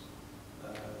at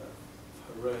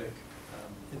heroic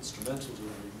instrumental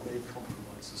delivery may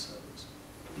compromise the cervix,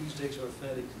 these data are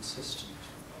fairly consistent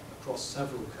across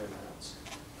several cohorts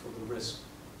for the risk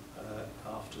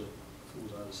after full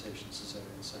dilatation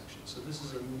caesarean section. So this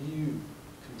is a new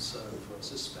concern for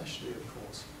us, especially, of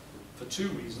course, for two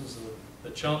reasons.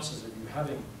 The chances of you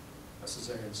having a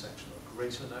caesarean section are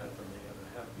greater now than they ever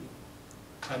have been.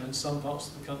 And in some parts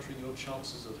of the country, your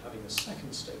chances of having a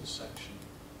second stage section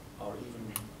are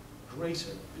even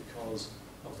greater because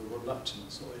of the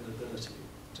reluctance or inability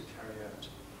to carry out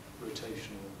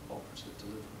rotational operative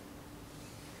delivery.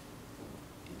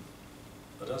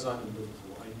 But as I'm in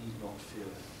Liverpool, I need not fear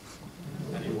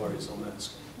any worries on that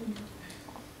score.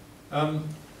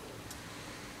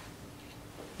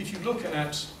 If you look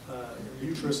at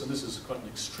uterus, and this is quite an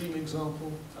extreme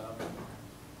example,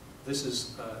 this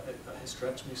is a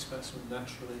hysterectomy specimen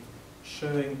naturally,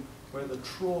 showing where the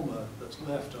trauma that's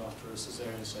left after a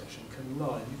caesarean section can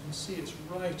lie. You can see it's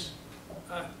right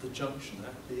at the junction,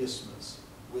 at the isthmus,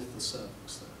 with the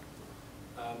cervix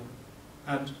there.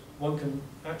 And one can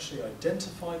actually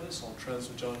identify this on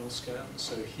transvaginal scan.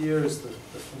 So here is the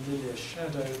familiar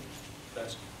shadow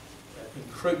that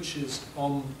encroaches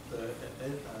on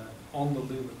the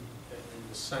lumen in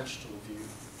the sagittal view,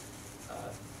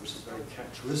 which is very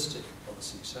characteristic of a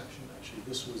C-section. Actually,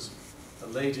 this was a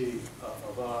lady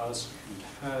of ours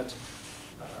who had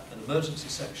an emergency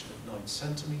section at 9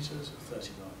 centimetres at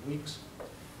 39 weeks.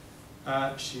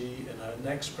 She, in her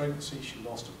next pregnancy, she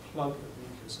lost a plug of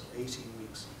mucus at 18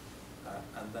 weeks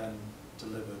and then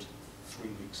delivered 3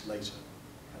 weeks later.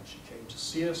 And she came to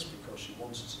see us because she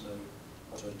wanted to know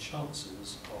what her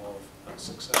chances of a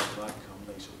successful outcome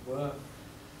later were.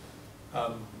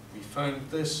 We found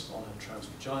this on her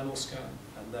transvaginal scan,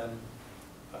 and then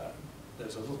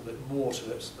there's a little bit more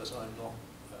to it that I'm not,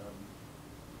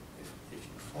 if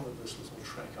you follow this little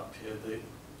track up here, the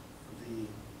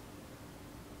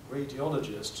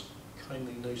radiologist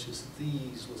kindly noticed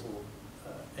these little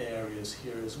areas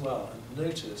here as well, and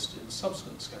noticed in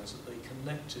subsequent scans that they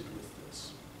connected with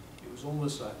this. It was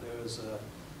almost like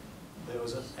there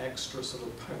was an extra sort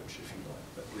of pouch, if you like,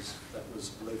 that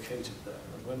was located there.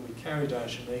 And when we carried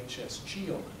out an HSG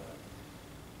on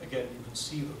her, again, you can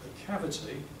see that the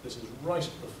cavity, this is right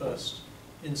at the first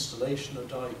installation of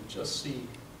dye, you can just see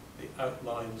the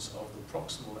outlines of the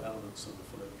proximal elements of the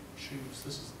fallopian tubes.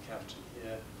 This is the cavity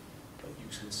here, but you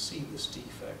can see this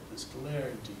defect, this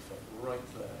glaring defect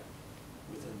right there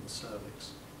within the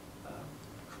cervix,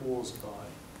 caused by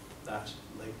that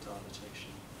late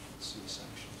dilatation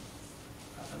C-section.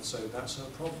 And so that's her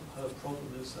problem. Her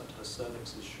problem is that her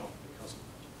cervix is shocked because of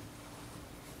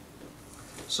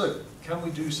that. So, can we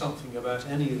do something about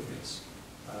any of this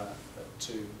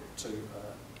to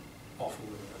offer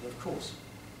women? And of course,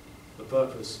 the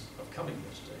purpose of coming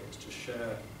here today is to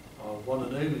share our one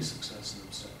and only success in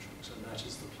obstetrics, and that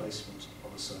is the placement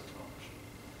of a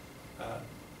cerclage.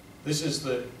 This is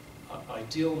the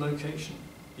ideal location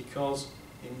because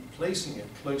in placing it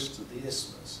close to the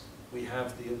isthmus, we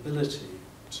have the ability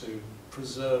to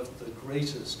preserve the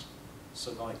greatest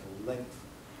cervical length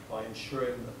by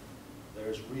ensuring that there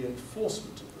is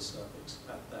reinforcement of the cervix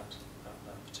at that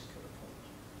particular point.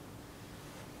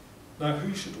 Now,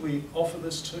 who should we offer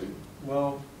this to?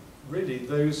 Well, really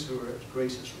those who are at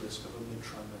greatest risk of a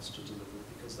mid-trimester delivery,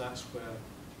 because that's where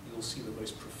you'll see the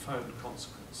most profound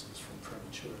consequences from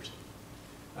prematurity.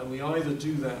 And we either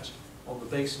do that on the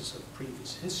basis of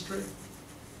previous history,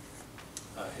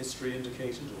 history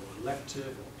indicated or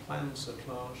elective or planned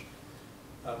cerclage,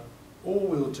 or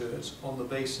we'll do it on the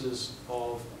basis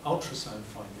of ultrasound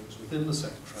findings within the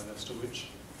second trimester which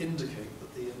indicate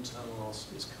that the internal os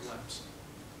is collapsing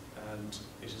and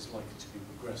it is likely to be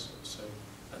progressive. So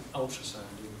an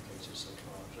ultrasound indicated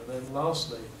cerclage. And then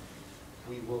lastly,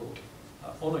 we will,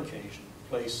 on occasion,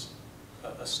 place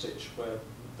a stitch where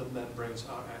the membranes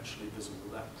are actually visible.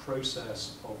 That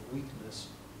process of weakness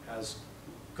has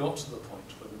got to the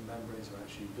point where the membranes are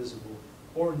actually visible,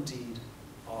 or indeed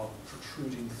are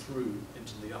protruding through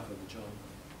into the upper vagina.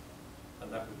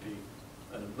 And that would be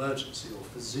an emergency or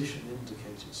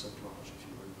physician-indicated cerclage if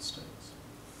you were in the States.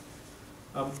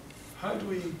 How do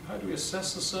we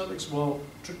assess the cervix? Well,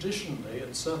 traditionally,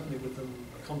 and certainly within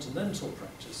a continental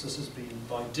practice, this has been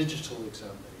by digital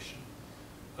examination,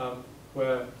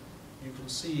 where you can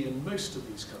see in most of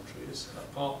these countries,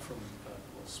 apart from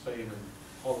well, Spain and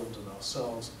Holland and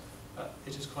ourselves,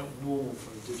 it is quite normal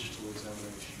for a digital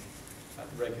examination at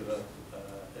regular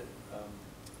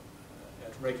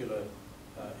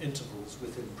intervals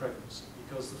within pregnancy,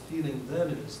 because the feeling then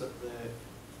is that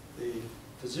the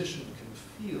physician can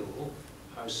feel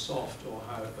how soft or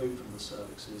how open the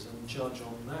cervix is and judge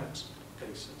on that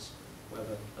basis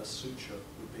whether a suture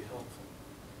would be helpful.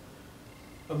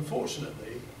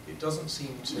 Unfortunately, it doesn't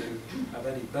seem to have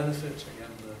any benefit.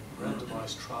 Again, the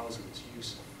randomized trials of its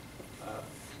use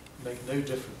make no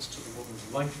difference to the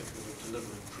woman's likelihood of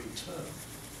delivering preterm,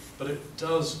 but it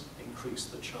does increase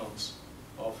the chance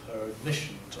of her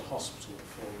admission to hospital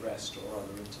for rest or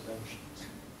other interventions.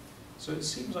 So it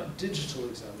seems like digital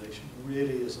examination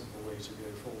really isn't the way to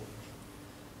go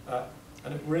forward.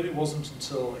 And it really wasn't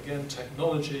until, again,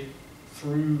 technology,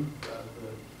 through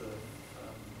the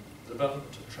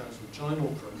development of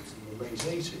transvaginal probes in the late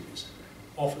 80s,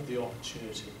 offered the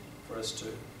opportunity for us to,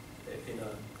 in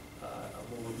a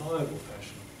more reliable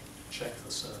fashion, check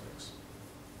the cervix.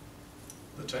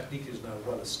 The technique is now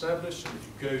well established, and if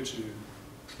you go to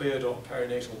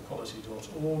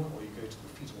clear.perinatalquality.org or you go to the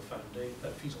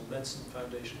Fetal Medicine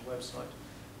Foundation website,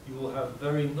 you will have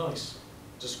very nice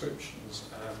descriptions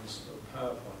and sort of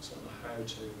PowerPoints on how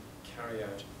to carry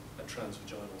out a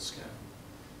transvaginal scan.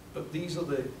 But these are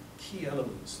the key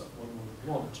elements that one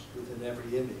would want within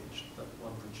every image that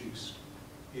one produced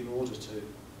in order to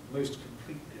most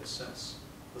completely assess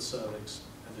the cervix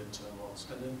and internal os.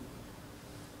 And then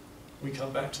we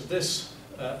come back to this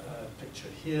picture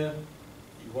here.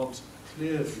 You want a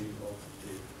clear view of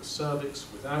the cervix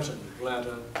without any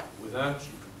bladder, without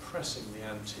you compressing the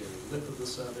anterior lip of the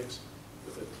cervix,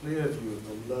 with a clear view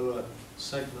of the lower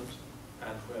segment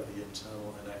and where the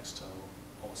internal and external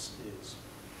os is.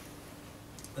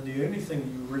 And the only thing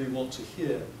you really want to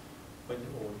hear, or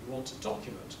you want to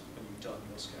document when you've done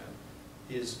your scan,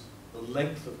 is the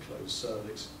length of closed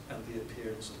cervix and the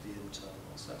appearance of the internal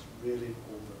os. That's really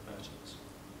all that matters.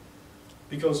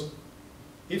 Because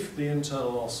if the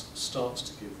internal os starts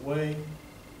to give way,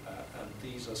 and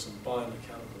these are some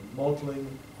biomechanical modelling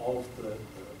of the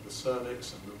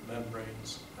cervix and the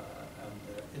membranes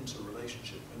and their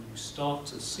interrelationship, and you start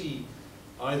to see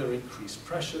either increased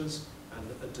pressures and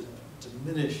a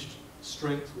diminished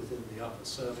strength within the upper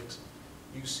cervix,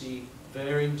 you see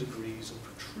varying degrees of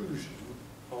protrusion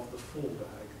of the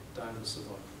forebag down the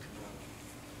cervical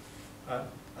canal.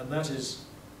 And that is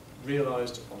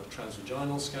realised on a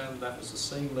transvaginal scan. That was the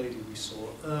same lady we saw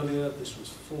earlier. This was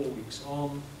 4 weeks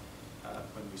on.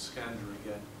 When we scanned her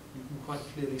again, you can quite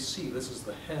clearly see, this is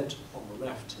the head on the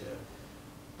left here,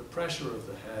 the pressure of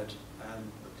the head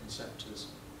and the conceptors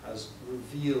has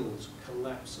revealed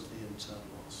collapse of the internal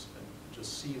os. And you can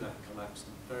just see that collapse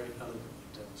very elegantly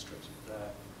demonstrated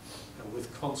there, and with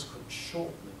consequent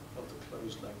shortening of the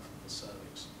closed length of the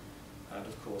cervix. And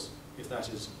of course, if that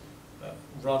is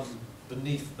run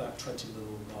beneath that 20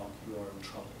 mm mark, you are in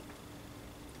trouble.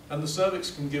 And the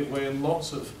cervix can give way in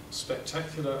lots of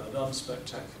spectacular and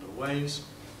unspectacular ways.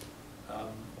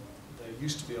 There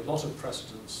used to be a lot of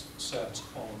precedents set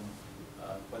on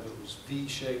whether it was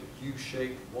V-shaped,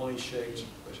 U-shaped, Y-shaped,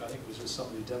 which I think was just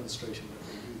somebody demonstrating that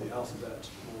they knew the alphabet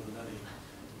more than any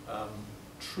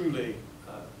truly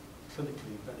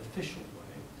clinically beneficial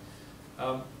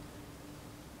way.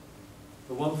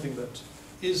 The one thing that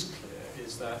is clear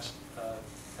is that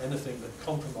anything that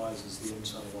compromises the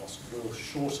internal os will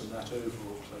shorten that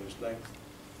overall closed length.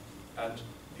 And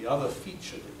the other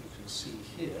feature that you can see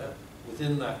here,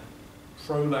 within that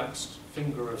prolapsed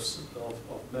finger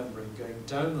of membrane going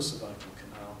down the cervical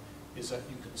canal, is that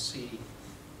you can see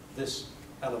this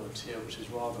element here, which is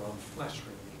rather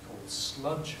unflatteringly called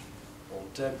sludge or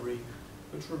debris,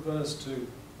 which refers to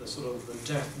the sort of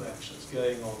the death match that's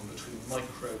going on between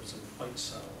microbes and white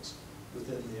cells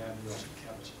within the amniotic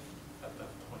cavity at that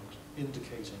point,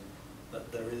 indicating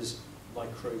that there is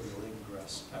microbial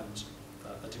ingress and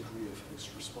a degree of host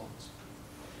response.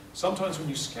 Sometimes when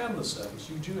you scan the cervix,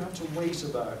 you do have to wait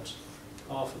about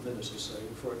half a minute or so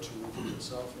for it to reveal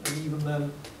itself, and even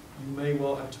then you may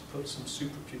well have to put some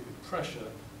suprapubic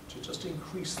pressure to just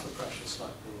increase the pressure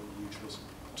slightly in the uterus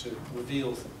to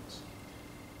reveal things.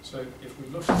 So if we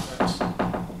look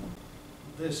at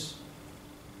this,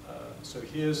 so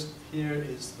here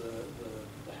is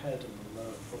the head and the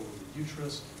lower pole of the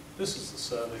uterus. This is the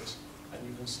cervix, and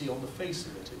you can see on the face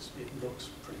of it, it looks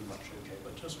pretty much okay.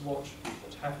 But just watch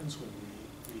what happens when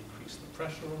we increase the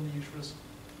pressure on the uterus.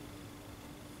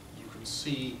 You can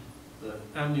see the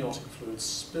amniotic fluid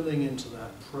spilling into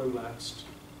that prolapsed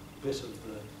bit of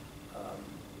the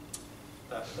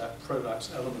that prolapse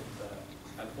element there,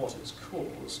 and what it's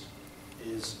caused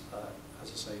is, as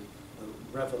I say,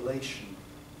 the revelation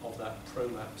of that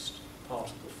prolapsed part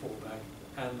of the forebag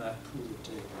and that pool of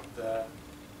dick there,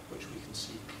 which we can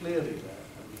see clearly there,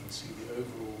 and we can see the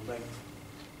overall length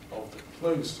of the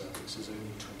closed cervix is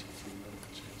only 23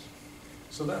 millimeters.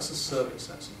 So that's a cervix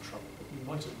that's in trouble, but we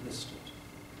might have missed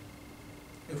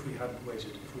it if we hadn't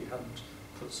waited, if we hadn't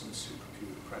put some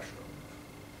suprapubic pressure on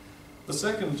it. The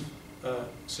second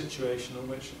situation in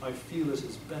which I feel it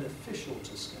is beneficial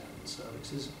to scan the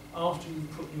cervix is after you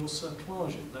put your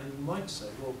cerclage in. Now you might say,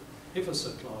 well, if a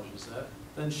cerclage is there,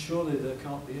 then surely there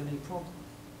can't be any problem.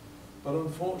 But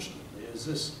unfortunately, as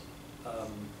this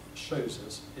shows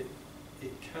us,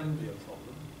 it can be a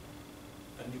problem.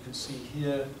 And you can see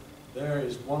here, there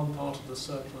is one part of the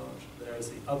cerclage, there is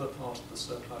the other part of the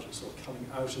cerclage. It's sort of coming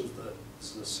out of the,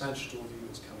 this is a sagittal view,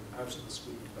 it's coming out of the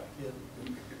squeak back in.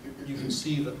 You can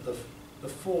see that the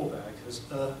forebag has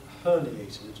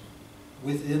herniated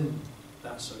within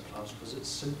that cerclage because it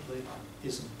simply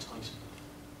isn't tight enough.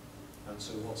 And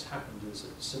so what's happened is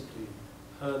it simply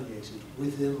herniated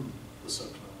within the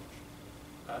cerclage,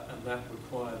 and that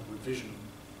required revision.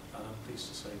 And I'm pleased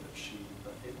to say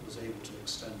that it was able to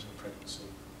extend her pregnancy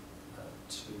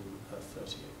to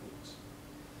 38 weeks.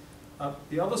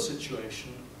 The other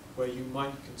situation where you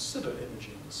might consider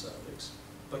imaging the cervix,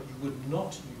 but you would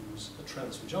not use a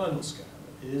transvaginal scan,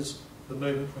 is the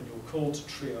moment when you're called to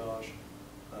triage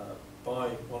by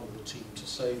one of the team to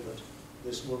say that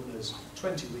this woman is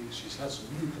 20 weeks, she's had some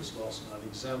mucus loss, and I've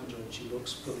examined her and she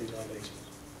looks fully dilated.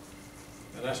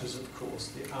 And that is, of course,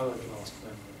 the hourglass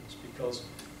membranes, because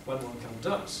when one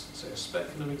conducts, say, a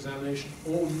speculum examination,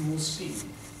 all you will see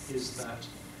is that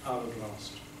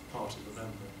hourglass part of the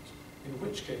membranes. In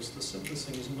which case, the simplest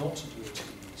thing is not to do a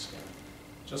TB scan,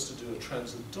 just to do a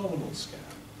transabdominal scan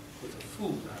with a full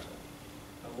bladder.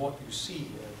 And what you see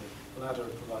here, the bladder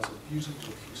provides a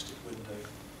beautiful acoustic window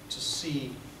to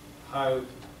see how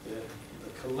the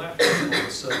collapse of the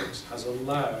cervix has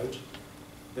allowed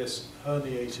this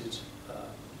herniated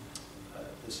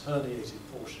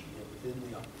portion here within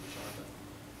the upper vagina.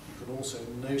 You can also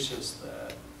notice there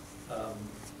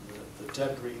the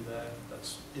debris there,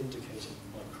 that's indicating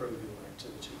microbial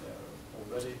activity there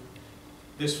already.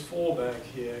 This forebag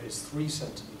here is 3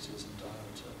 centimeters in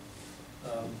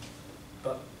diameter.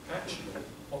 But actually,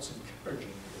 what's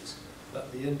encouraging is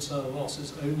that the internal loss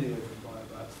is only open by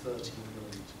about 13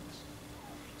 millimeters.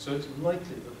 So it's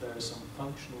likely that there is some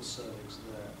functional cervix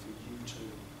there for you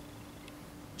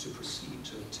to proceed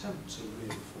to attempt to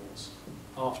reinforce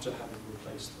after having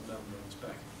replaced the membranes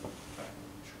back in the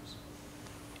uterus.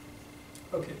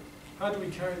 Okay, how do we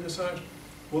carry this out?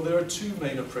 Well, there are 2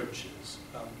 main approaches.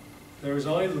 There is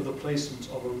either the placement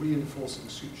of a reinforcing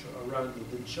suture around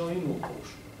the vaginal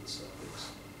portion of the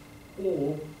cervix,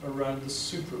 or around the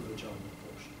supravaginal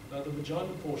portion. Now, the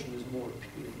vaginal portion is more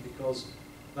appealing because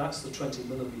that's the 20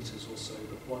 millimeters or so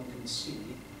that one can see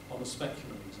on a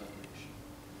speculum examination.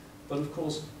 But of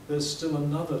course, there's still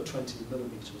another 20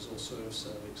 millimeters or so of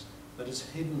cervix that is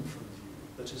hidden from view,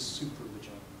 that is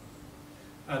supravaginal.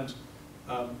 And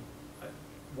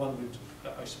one would,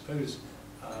 I suppose,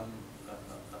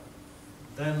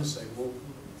 then say, well,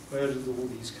 where did all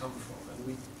these come from?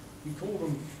 And we call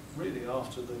them really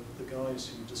after the guys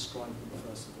who described them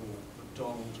first of all,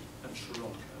 MacDonald and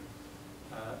Sirocco.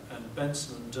 And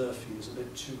Benson and Durfee is a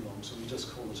bit too long, so we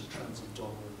just call it a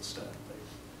transabdominal instead.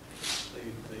 They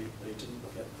didn't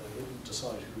get there, they didn't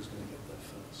decide who was going to get there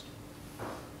first.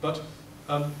 But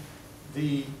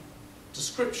the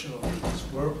description of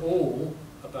these were all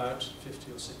about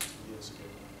 50 or 60 years ago.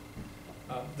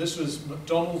 This was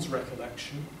MacDonald's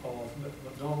recollection of,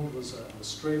 MacDonald was an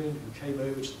Australian who came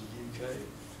over to the UK,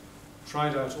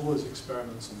 tried out all his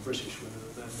experiments on British women,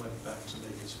 and then went back to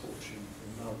make his fortune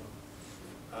in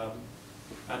Melbourne.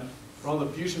 And rather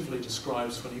beautifully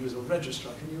describes when he was a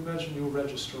registrar. Can you imagine your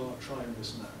registrar trying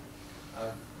this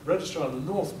now? registrar in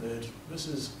the North Mid,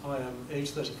 I am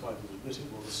age 35, was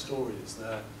admitted. Well, the story is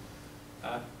there.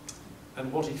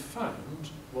 And what he found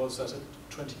was that at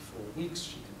 24 weeks,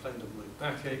 she complained of low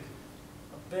backache,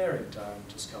 a bearing down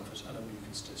discomfort, and a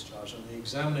mucus discharge. And the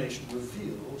examination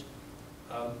revealed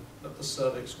that the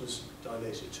cervix was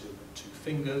dilated to 2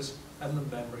 fingers, and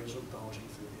the membranes were bulging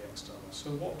through the external.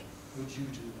 So what would you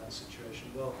do in that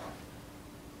situation? Well,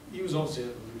 he was obviously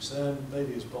at the loose end.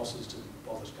 Maybe his bosses didn't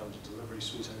bother to come to delivery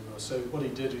suite anymore. So what he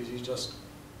did is he just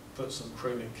put some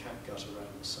chromic catgut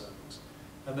around the cervix.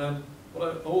 And then what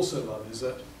I also love is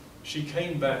that she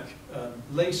came back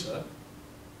later,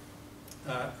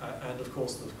 and of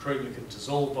course the chromic had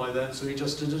dissolved by then, so he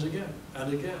just did it again,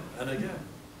 and again, and again.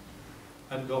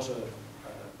 And got I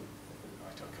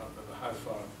can't remember how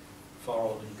far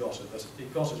on he got it, but he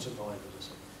got her to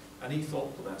viability. And he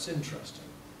thought, well, that's interesting.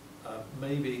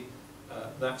 Maybe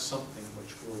that's something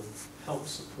which will help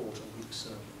support a weak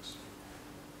cervix.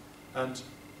 And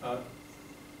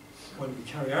when we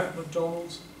carry out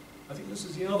McDonald's, I think this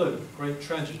is the other great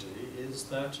tragedy, is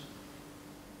that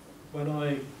when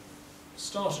I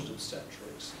started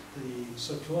obstetrics, the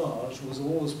cerclage was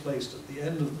always placed at the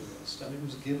end of the list, and it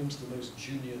was given to the most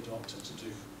junior doctor to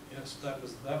do. Yes, that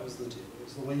was the deal. It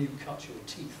was the way you cut your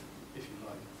teeth, if you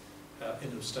like,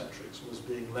 in obstetrics, was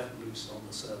being let loose on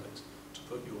the cervix to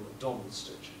put your McDonald's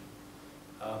stitch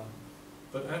in.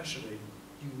 But actually,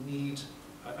 you need,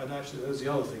 and actually there's the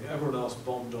other thing, everyone else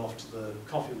bombed off to the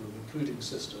coffee room, including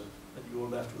sister, and you're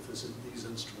left with these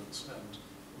instruments and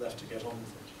left to get on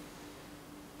with it.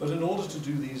 But in order to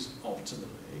do these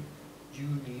optimally, you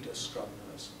need a scrub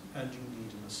nurse and you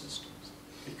need an assistant,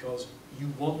 because you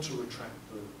want to retract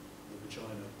the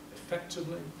vagina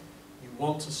effectively, you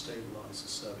want to stabilise the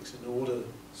cervix in order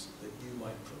that you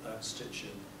might put that stitch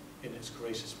in its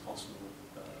greatest possible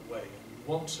way. And you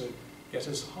want to get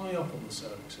as high up on the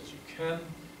cervix as you can.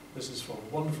 This is from a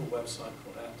wonderful website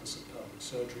called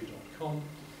atlasofpelvicsurgery.com,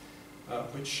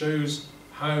 which shows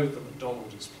how the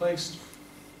McDonald is placed.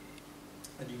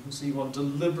 And you can see one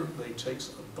deliberately takes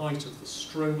a bite of the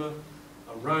stroma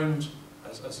around,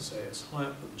 as I say, as high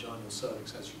up the vaginal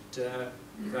cervix as you dare,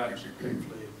 without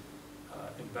hopefully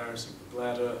embarrassing the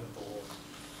bladder or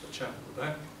the chap at the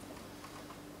back.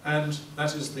 And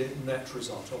that is the net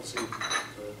result. Obviously,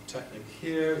 the technique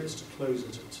here is to close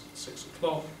it at 6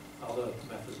 o'clock. Other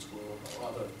methods or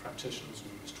other practitioners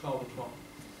will use 12 o'clock.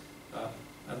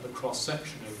 And the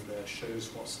cross-section over there shows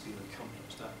what's been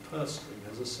accomplished. That purse string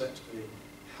has effectively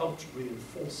helped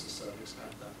reinforce the cervix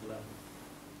at that level.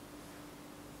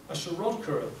 A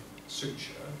Shirodka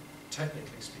suture,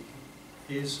 technically speaking,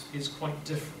 is quite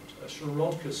different. A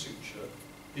Shirodka suture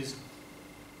is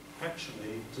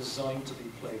actually designed to be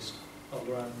placed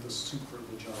around the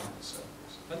supravaginal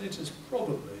cervix. And it is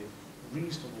probably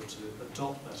reasonable to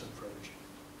adopt that approach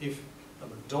if a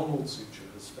McDonald suture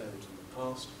has failed in the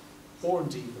past, or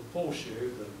indeed the portio,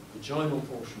 the vaginal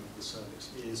portion of the cervix,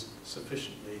 is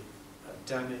sufficiently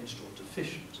damaged or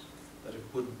deficient that it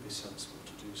wouldn't be sensible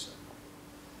to do so.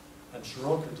 And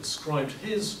Shirodka described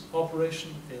his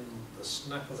operation in the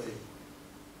snappily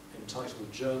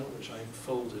entitled journal, which I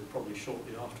folded probably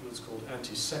shortly afterwards, called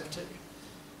Antiseptic.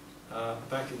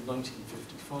 Back in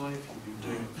 1955, he'd been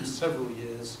doing it for several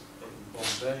years in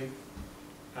Bombay,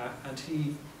 and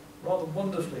he rather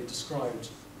wonderfully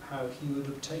described how he would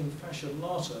obtain fascia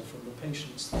lata from the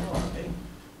patient's thigh.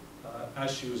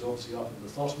 As she was obviously up in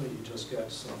the lithotomy, you just get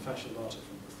some fascia lata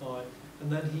from the thigh, and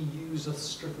then he used a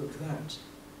strip of that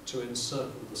to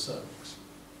encircle the cervix.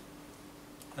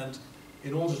 And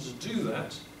in order to do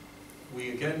that,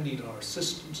 we again need our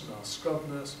assistant and our scrub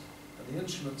nurse, and the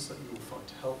instruments that you will find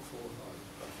helpful are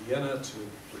a Vienna to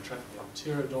retract the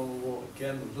anterior abdominal wall,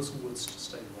 again the little woods to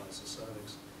stabilise the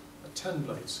cervix, a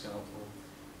 10-blade scalpel,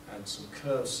 and some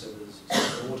curved scissors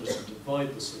in order to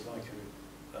divide the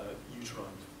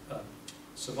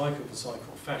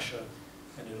cervico-vesical fascia,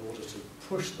 and in order to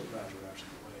push the bladder out of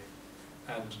the way,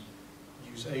 and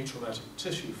use atraumatic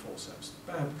tissue forceps,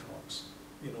 Babcocks,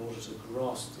 in order to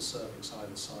grasp the cervix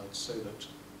either side so that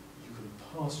you can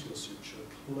pass your suture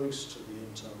close to the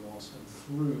internal os and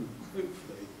through,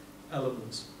 hopefully,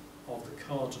 elements of the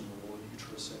cardinal or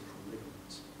uterosacral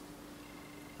ligaments.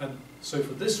 And so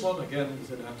for this one, again,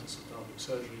 within Atlas of Pelvic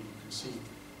Surgery, you can see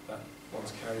that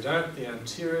once carried out the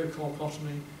anterior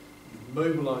colpotomy, you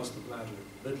mobilise the bladder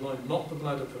in the midline, not the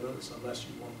bladder pillars, unless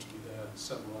you want to be there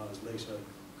several hours later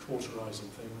cauterising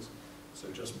things.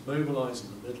 So just mobilise in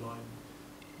the midline.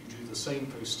 You do the same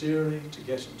posteriorly to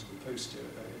get into the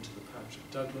into the pouch of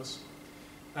Douglas.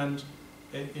 And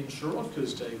in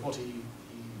Shirodka's day, what he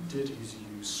did is he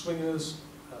used swingers,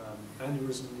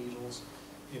 aneurysm needles.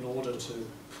 in order to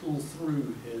pull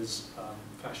through his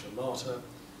fascia lata.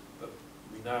 But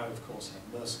we now, of course,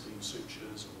 have Merceline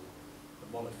sutures or the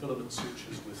monofilament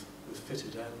sutures with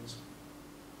fitted ends.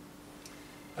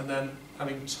 And then,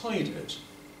 having tied it,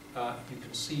 you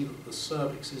can see that the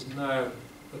cervix is now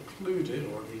occluded,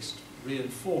 or at least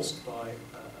reinforced by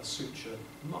a suture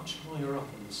much higher up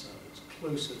on the cervix,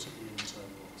 closer to the internal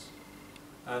os.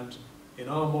 And in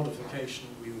our modification,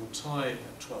 we will tie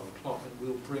at 12 o'clock, and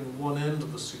we'll bring one end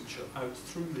of the suture out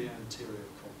through the anterior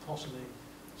colpotomy,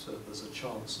 so that there's a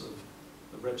chance of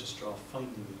the registrar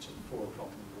finding it at 4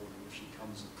 o'clock in the morning if she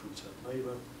comes at preterm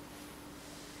labour.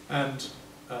 And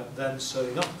then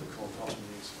sewing up the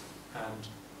colpotomies, and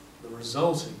the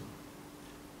resulting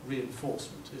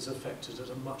reinforcement is effected at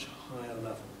a much higher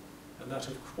level, and that,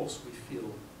 of course, we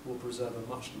feel will preserve a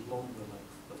much longer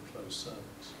length of closed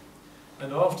cervix.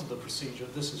 And after the procedure,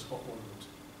 this is what one would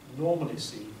normally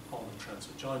see on a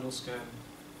transvaginal scan.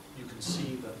 You can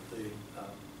see that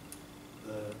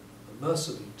the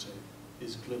Merceline tape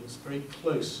is glimpsed very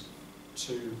close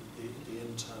to the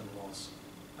internal os,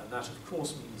 and that, of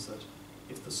course, means that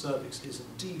if the cervix is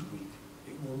indeed weak,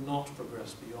 it will not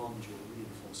progress beyond your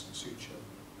reinforcing suture,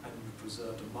 and you've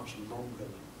preserved a much longer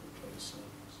length of closed cervix.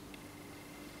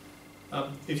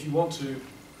 If you want to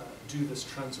do this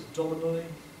transabdominally,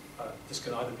 this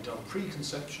can either be done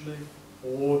preconceptually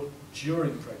or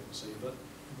during pregnancy, but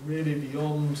really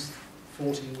beyond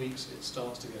 14 weeks it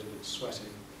starts to get a bit sweaty,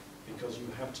 because you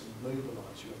have to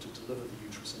mobilize, you have to deliver the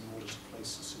uterus in order to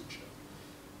place the suture.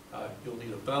 You'll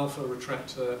need a Balfour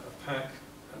retractor, a pack,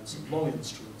 and some long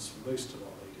instruments for most of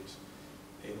our ladies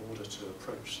in order to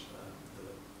approach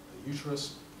the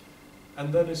uterus.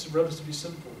 And then it's relatively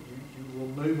simple. You will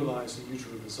mobilize the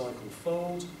uterovesical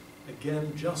fold,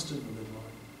 again just in the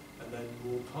midline, and then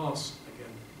you will pass,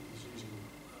 again, he's using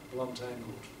a blunt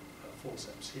angled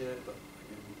forceps here, but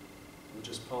again, we'll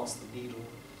just pass the needle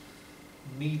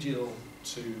medial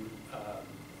to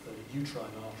the uterine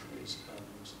arteries and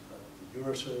the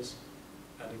ureters.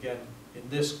 And again, in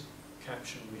this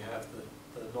caption we have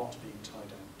the knot being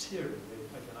tied anteriorly.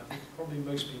 Again, I think probably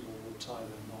most people will tie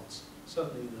their knots,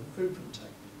 certainly in an open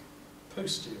technique,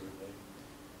 posteriorly.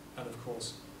 And of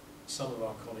course, some of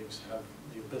our colleagues have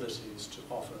the abilities to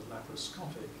offer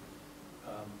laparoscopic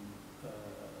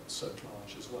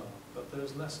cerclage as well, but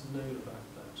there's less known about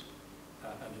that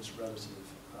and its relative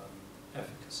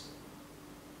efficacy.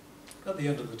 At the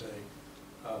end of the day,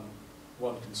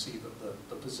 one can see that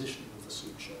the positioning of the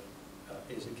suture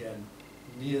is again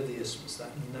near the isthmus,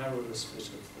 that narrowest bit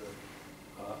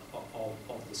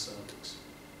of the cervix.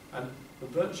 And the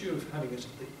virtue of having it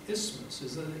at the isthmus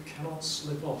is that it cannot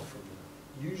slip off from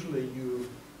there. Usually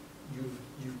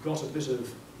you've got a bit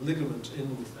of ligament in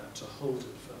with that to hold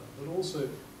it firm, but also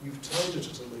you've tied it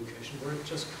at a location where it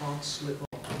just can't slip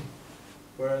off.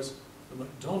 Whereas the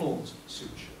McDonald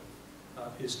suture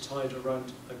is tied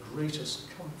around a greater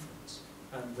circumference,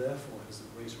 and therefore has the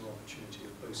greater opportunity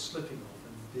of both slipping off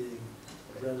and being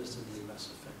relatively less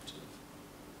effective.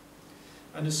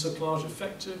 And is cerclage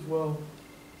effective? Well,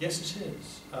 yes it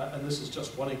is. And this is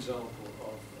just one example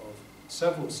of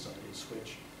several studies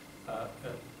which,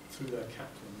 through their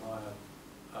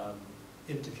Kaplan-Meier,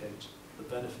 indicate the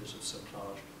benefit of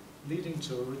cerclage, leading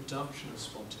to a reduction of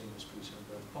spontaneous preterm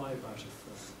birth by about a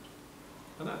third.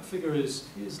 And that figure is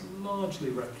largely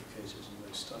replicated in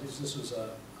those studies. This was a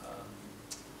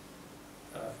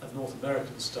North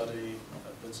American study,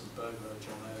 Vincent Berger,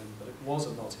 John Owen, but it was a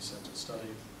multi-center study.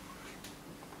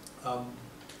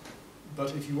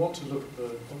 But if you want to look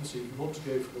at obviously if you want to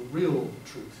go for the real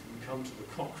truth, you come to the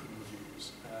Cochrane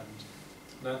reviews,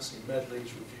 and Nancy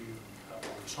Medley's review on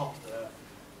the top there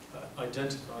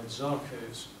identified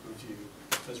Zarco's review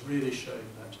as really showing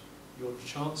that your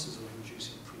chances of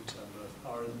reducing preterm birth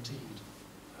are indeed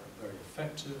very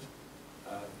effective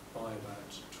by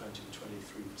about 20 to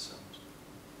 23%.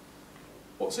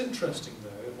 What's interesting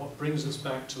though, and what brings us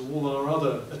back to all our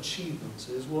other achievements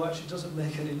is, well, actually, does it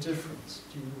make any difference?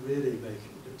 Do you really make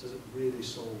it? Does it really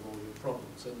solve all your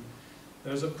problems? And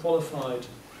there's a qualified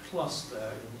plus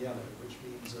there in yellow, which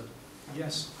means that,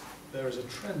 yes, there is a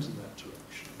trend in that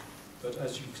direction, but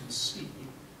as you can see,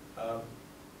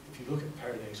 if you look at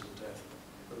perinatal death,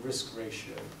 the risk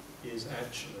ratio is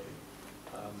actually,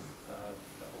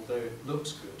 although it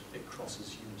looks good, it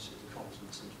crosses unity, the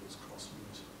confidence intervals cross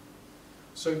unity.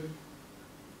 So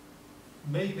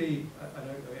maybe,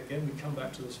 again we come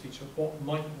back to this feature, what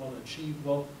might one achieve?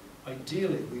 Well,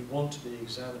 ideally we want to be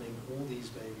examining all these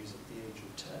babies at the age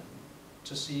of 10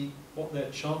 to see what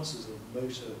their chances of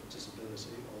motor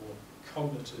disability or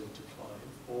cognitive decline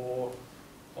or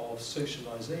of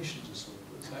socialization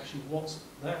disorders is actually what's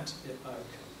that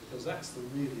outcome, because that's the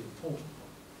really important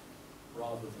one,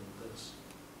 rather than this.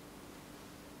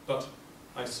 But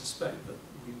I suspect that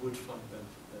we would find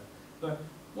benefit there. Now,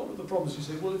 one of the problems you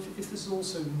say, well, if this is all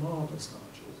so marvellous,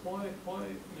 Nigel, why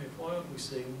aren't we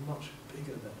seeing much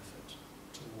bigger benefit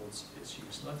towards its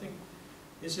use? And I think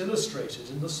it's illustrated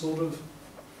in the sort of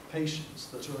patients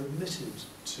that are admitted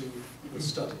to the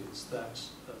studies that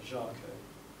Jacques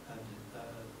and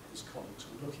his colleagues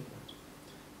were looking at.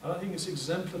 And I think it's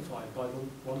exemplified by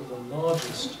one of the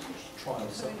largest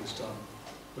trials that was done,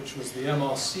 which was the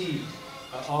MRC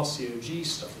RCOG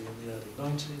study in the early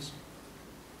 90s.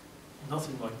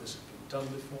 Nothing like this had been done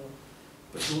before,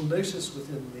 but you'll notice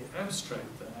within the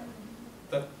abstract there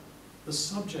that the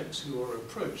subjects who were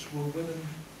approached were women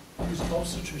whose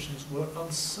obstetricians were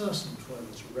uncertain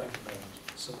whether to recommend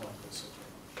cervical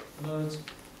cerclage. In other words,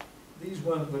 these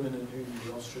weren't women in whom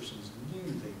the obstetricians knew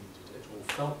they needed it or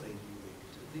felt they knew they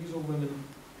needed it. These were women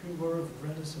who were of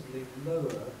relatively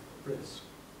lower risk.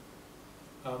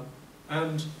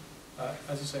 As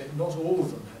I say, not all of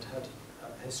them had a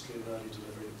history of early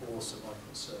delivery or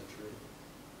cervical surgery.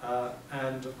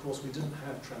 And of course, we didn't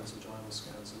have transvaginal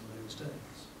scans in those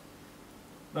days.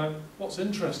 Now, what's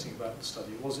interesting about the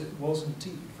study was it was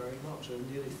indeed very large, there were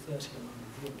nearly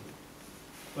 1,300 women.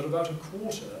 But about a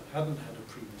quarter hadn't had a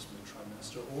previous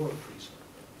mid-trimester or a preterm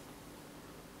birth.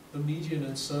 The median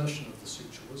insertion of the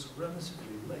suture was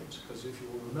relatively late, because if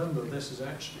you'll remember, this is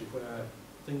actually where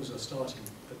things are starting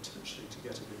potentially to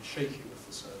get a bit shaky with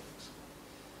the cervix.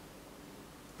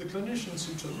 The clinicians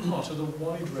who took part had a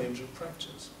wide range of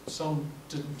practice. Some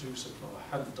didn't do cerclage,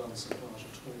 hadn't done cerclage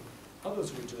at all.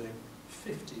 Others were doing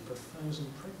 50 per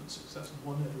 1,000 pregnancies. That's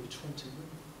 1 every 20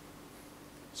 women.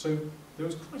 So there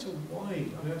was quite a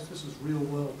wide, I mean, this was real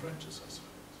world practice, I suppose.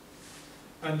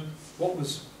 And what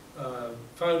was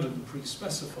found in the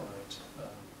pre-specified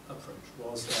approach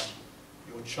was that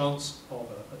your chance of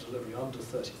a delivery under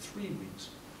 33 weeks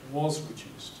was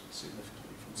reduced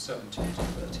significantly from 17 to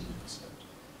 13%.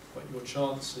 But your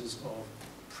chances of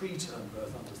preterm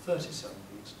birth under 37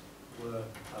 weeks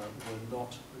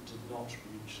did not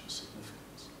reach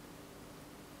significance.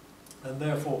 And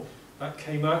therefore, that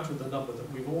came out with the number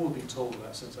that we've all been told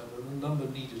about since then, the number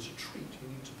needed to treat. You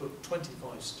need to put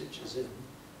 25 stitches in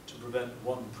to prevent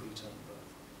 1 preterm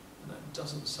birth. And that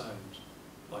doesn't sound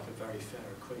like a very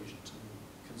fair equation to me,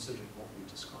 considering what we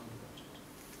described about it.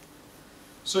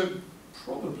 So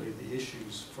probably the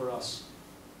issues for us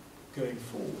going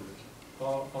forward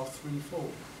are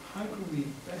threefold. How can we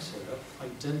better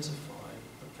identify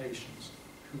the patients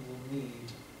who will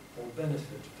need or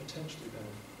potentially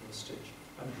benefit from a stitch,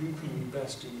 and who can we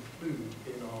best include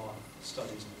in our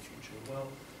studies in the future? Well,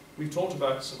 we've talked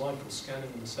about cervical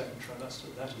scanning in the second trimester.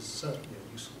 That is certainly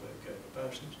a useful way of going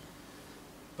about it.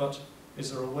 But is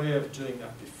there a way of doing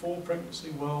that before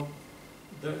pregnancy? Well,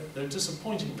 there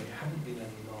disappointingly haven't been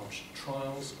any large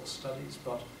trials or studies,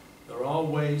 but there are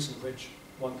ways in which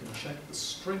one can check the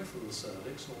strength of the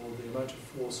cervix, or the amount of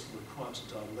force required to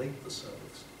dilate the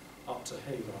cervix up to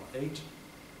Hagar 8.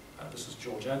 This is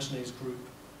George Anthony's group,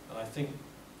 and I think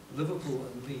Liverpool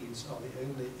and Leeds are the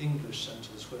only English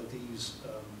centres where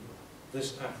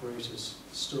this apparatus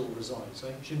still resides. I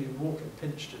think Jimmy Walker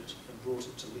pinched it and brought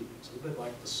it to Leeds. It's a bit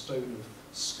like the stone of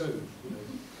Scone, you know,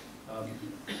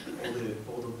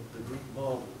 or the Greek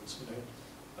marbles, you know.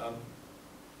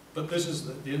 But this is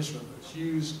the instrument that's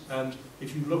used, and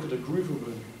if you look at a group of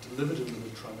women who delivered in the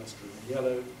mid-trimester in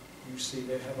yellow, you see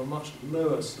they have a much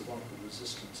lower cervical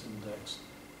resistance index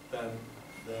than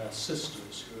their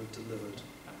sisters who have delivered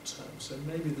at term. So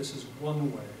maybe this is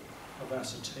one way of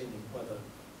ascertaining whether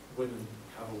women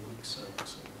have a weak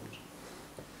cervix or not.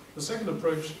 The second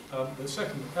approach, the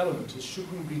second element is, should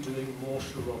we be doing more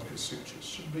chirurgical sutures?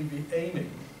 Should we be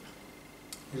aiming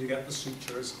to get the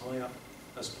suture as high up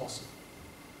as possible?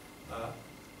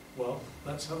 Well,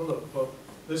 let's have a look. Well,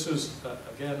 this was,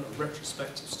 again, a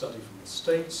retrospective study from the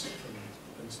States, from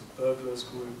Vincent Bergler's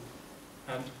group,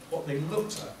 and what they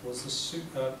looked at was the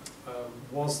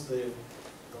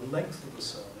length of the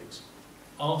cervix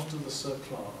after the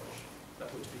cerclage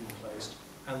that was being placed,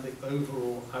 and the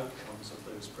overall outcomes of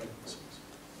those pregnancies.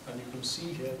 And you can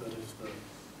see here that if the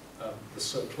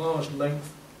cerclage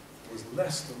length was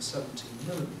less than 17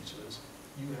 millimetres,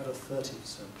 you had a 30%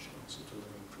 chance of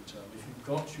delivering preterm. If you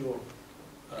got your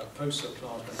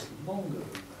post-cerclage length longer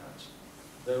than that,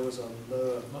 there was a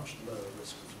much lower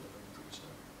risk of delivering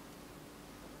preterm.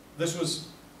 This was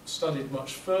studied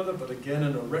much further, but again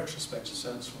in a retrospective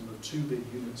sense, from the 2 big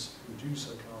units who do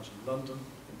cerclage in London,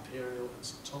 Imperial and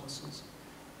St Thomas's.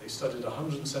 They studied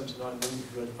 179 women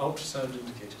who had ultrasound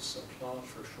indicated cerclage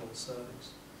for a short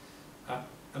cervix.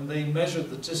 And they measured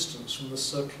the distance from the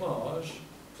cerclage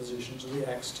position to the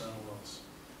external os.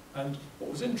 And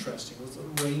what was interesting was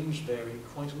that the range varied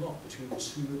quite a lot, between 2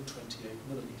 and 28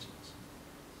 millimetres.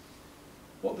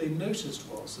 What they noticed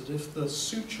was that if the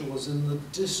suture was in the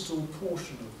distal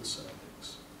portion of the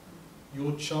cervix,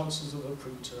 your chances of a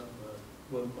preterm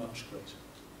were much greater,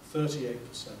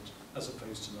 38% as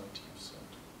opposed to 90%,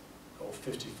 or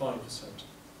 55%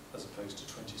 as opposed to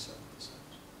 27%.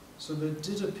 So there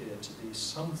did appear to be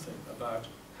something about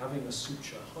having a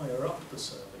suture higher up the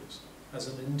cervix as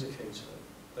an indicator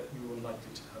that you were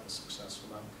likely to have a successful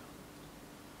outcome.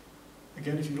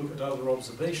 Again, if you look at other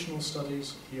observational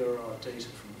studies, here are data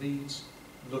from Leeds,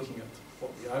 looking at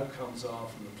what the outcomes are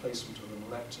from the placement of an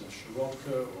elective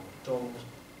Sherrodka or Donald,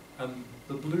 and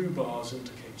the blue bars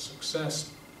indicate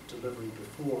success, delivery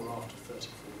before or after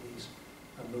 34 weeks,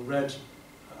 and the red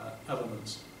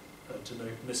elements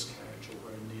denote miscarriage or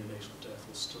where neonatal death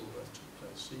or stillbirth took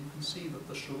place. So you can see that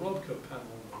the Sherrodka panel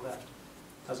on the left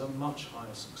has a much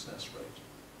higher success rate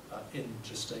in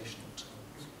gestational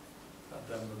terms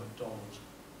than the McDonald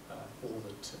or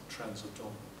the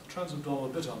transabdominal. The transabdominal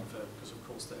a bit unfair because, of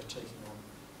course, they're taking on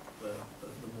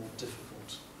the more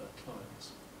difficult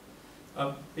clients.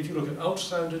 If you look at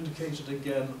ultrasound indicated,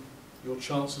 again, your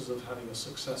chances of having a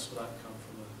successful outcome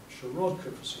from a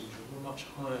Sherrodka procedure were much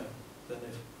higher than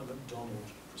if a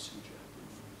McDonald procedure had been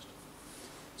used.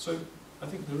 So I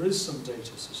think there is some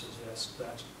data to suggest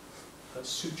that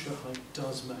suture height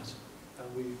does matter,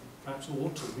 and we perhaps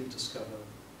ought to rediscover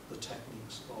the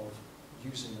techniques of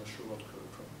using a Sherrodka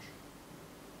approach.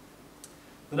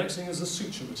 The next thing is the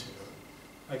suture material.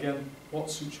 Again,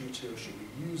 what suture material should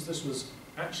we use? This was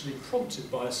actually prompted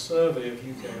by a survey of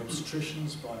UK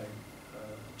obstetricians by a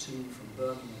team from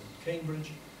Birmingham and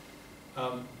Cambridge,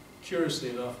 curiously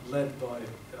enough led by,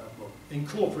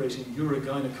 incorporating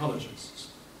urogynaecologists.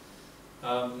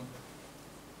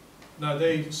 Now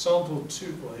they sampled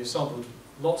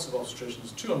lots of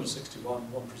obstetricians,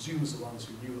 261, one presumes the ones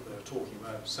who knew what they were talking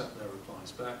about, sent their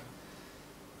replies back.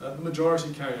 The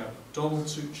majority carrying out abdominal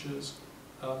sutures.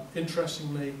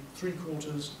 Interestingly,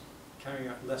 3/4 carrying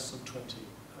out less than 20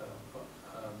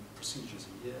 procedures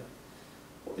a year.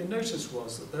 What they noticed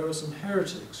was that there are some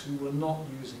heretics who were not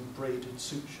using braided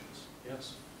sutures,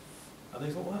 yes? And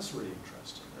they thought, well, that's really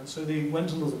interesting. And so they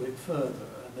went a little bit further,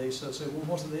 and they said, well,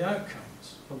 what are the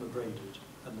outcomes from the braided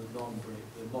and the non-braided,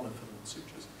 the monofilament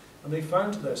sutures? And they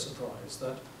found to their surprise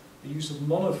that the use of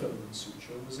monofilament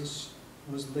suture was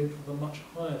linked with a much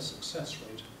higher success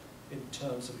rate in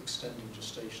terms of extending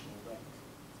gestational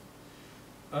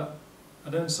length.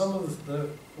 And then some of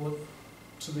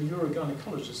to the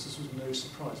urogynecologists, this was no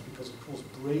surprise because, of course,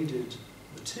 braided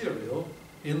material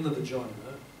in the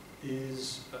vagina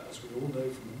is, as we all know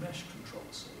from the mesh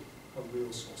controversy, a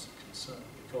real source of concern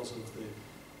because of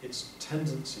its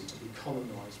tendency to be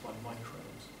colonized by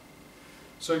microbes.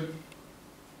 So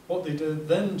what they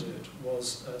then did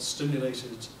was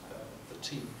stimulated the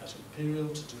team at Imperial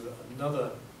to do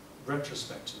another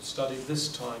retrospective study, this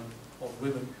time on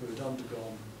women who had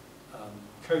undergone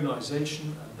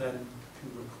conization and then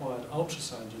who required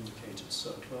ultrasound-indicated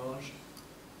cerclage.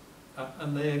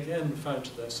 And they again found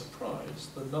to their surprise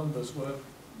the numbers were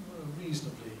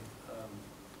reasonably,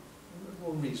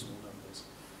 reasonable numbers.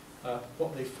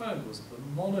 What they found was that the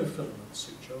monofilament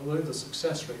suture, although the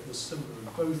success rate was similar in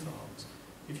both arms,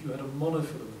 if you had a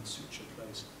monofilament suture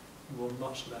placed, you were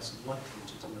much less likely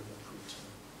to deliver preterm.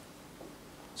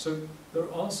 So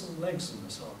there are some legs in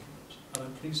this argument, and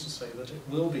I'm pleased to say that it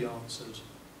will be answered,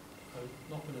 I'm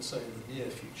not going to say in the near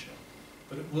future,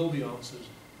 but it will be answered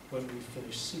when we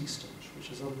finish C-stage, which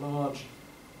is a large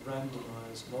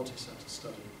randomised multi-centre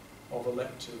study of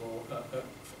elective or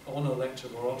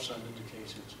elective or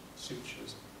ultrasound-indicated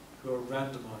sutures who are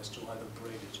randomised to either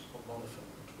braided or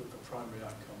monofilament with the primary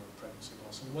outcome of pregnancy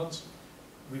loss. And once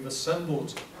we've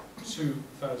assembled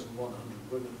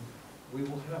 2,100 women, we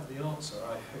will have the answer,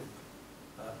 I hope,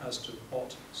 as to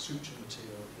what suture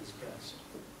material is best.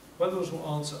 Whether it will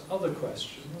answer other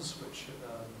questions which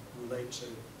relate to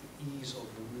the ease of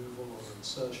removal or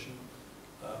insertion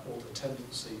or the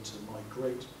tendency to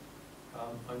migrate,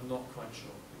 I'm not quite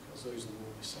sure, because those will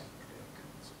all be secondary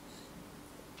outcomes.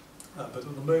 But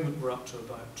at the moment we're up to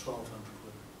about 1,200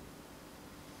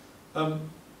 women.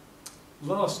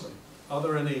 Lastly, are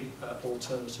there any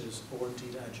alternatives or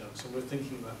indeed adjuncts? And we're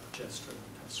thinking about progesterone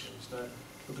and pessaries. Now,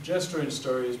 the progesterone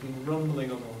story has been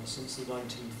rumbling along since the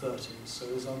 1930s, so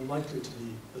is unlikely to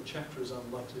be, the chapter is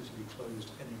unlikely to be closed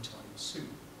anytime soon.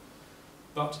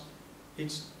 But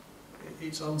it's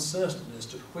uncertain as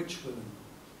to which women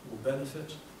will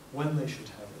benefit, when they should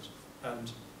have it,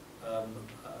 and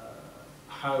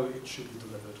how it should be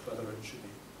delivered, whether it should be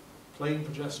plain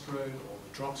progesterone or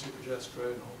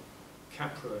hydroxyprogesterone or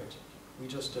caproate. We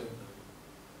just don't know.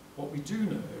 What we do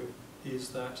know is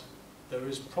that there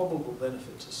is probable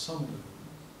benefit to some women,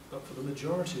 but for the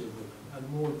majority of women, and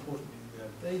more importantly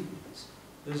their babies,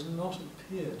 does not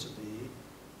appear to be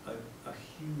a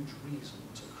huge reason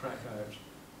to crack out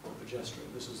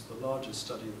progesterone. This is the largest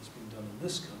study that's been done in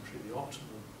this country, the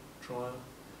Optimum trial,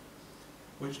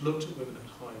 which looked at women at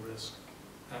high risk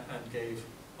and gave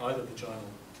either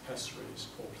vaginal pessaries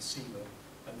or placebo,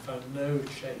 and found no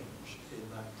change in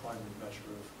that primary measure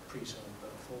of preterm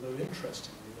birth, although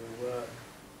interestingly there were,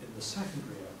 in the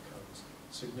secondary outcomes,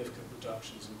 significant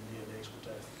reductions in neonatal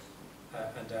death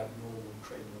and abnormal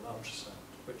cranial ultrasound,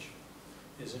 which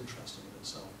is interesting in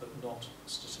itself, but not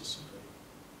statistically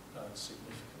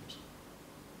significant.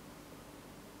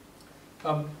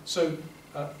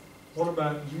 What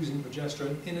about using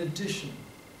progesterone in addition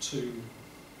to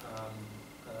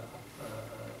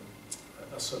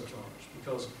a cerclage?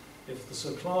 Because if the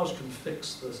cerclage can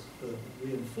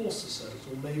reinforce the cervix,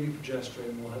 or maybe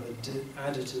progesterone will have an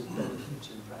additive benefit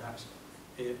in perhaps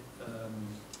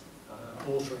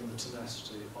altering the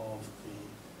tenacity of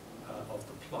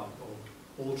the plug,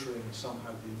 or altering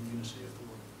somehow the immunity of the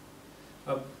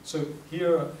woman. So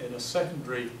here, in a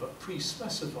secondary but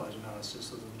pre-specified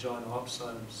analysis of the vaginal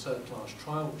ultrasound cerclage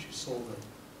trial, which you saw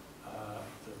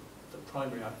the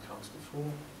primary outcomes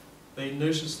before, they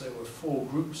noticed there were 4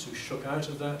 groups who shook out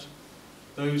of that: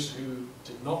 those who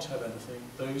did not have anything,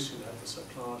 those who had the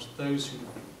cerclage, those who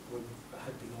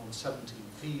had been on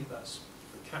 17p, that's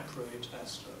the caproate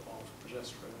ester of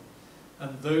progesterone,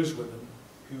 and those women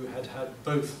who had had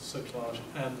both cerclage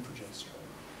and progesterone.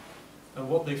 And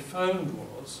what they found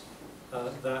was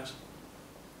that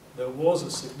there was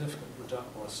a significant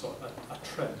reduction, or a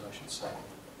trend, I should say,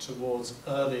 towards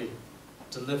early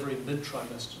delivery,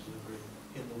 mid-trimester delivery,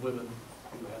 in the women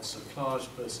who had cerclage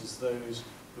versus those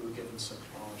who were given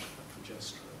cerclage and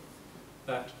progesterone.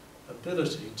 That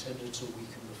ability tended to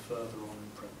weaken the further on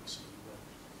in pregnancy you went.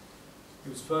 It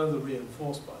was further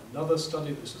reinforced by another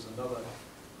study. This is another.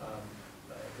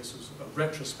 This was a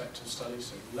retrospective study,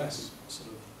 so less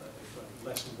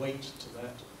less weight to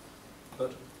that.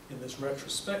 But in this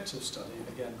retrospective study,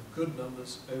 again, good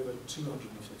numbers, over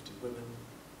 250 women,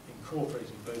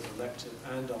 incorporating both elective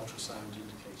and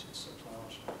ultrasound-indicated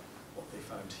cerclage. What they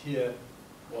found here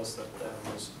was that there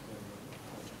was,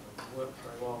 it worked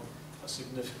very well, a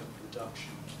significant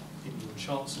reduction in your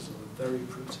chances of a very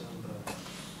preterm birth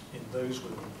in those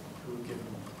women who were given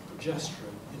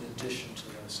progesterone in addition to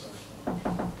their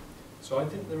cerclage. So I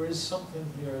think there is something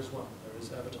here as well. There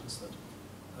is evidence that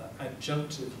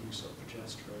adjunctive use of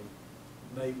progesterone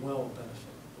may well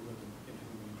benefit the women in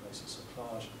whom you place a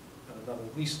cerclage. And another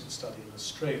recent study in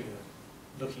Australia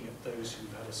looking at those who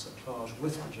had a cerclage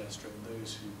with progesterone,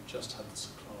 those who just had the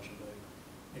cerclage alone.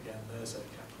 Again, there's a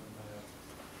Kaplan-Meier,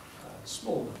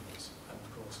 small numbers, and of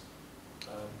course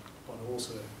one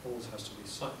also always has to be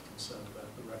slightly concerned about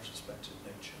the retrospective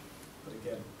nature, but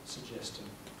again suggesting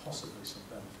possibly some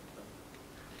benefit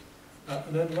there.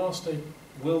 And then lastly,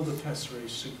 will the pessary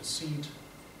supersede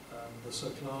the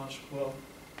cerclage? Well,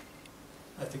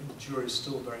 I think the jury is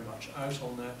still very much out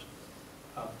on that.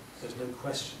 There's no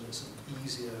question it's an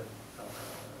easier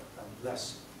and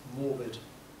less morbid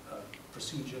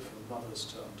procedure for the mothers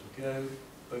to undergo,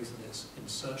 both in its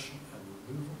insertion and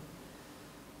removal.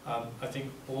 I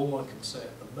think all one can say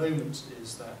at the moment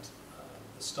is that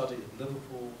the study in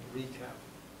Liverpool, recap,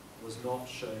 was not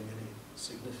showing any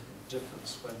significant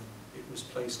difference when it was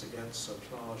placed against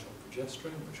cerclage or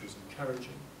progesterone, which was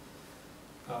encouraging.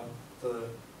 The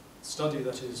study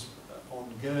that is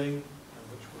ongoing, and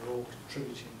which we're all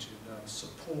contributing to now,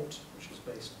 support, which is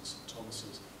based on St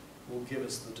Thomas's, will give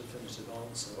us the definitive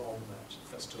answer on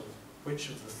that as to which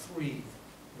of the 3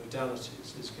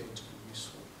 modalities is going to be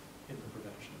useful in the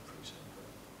prevention of preterm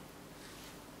birth.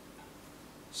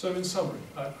 So in summary,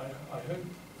 I hope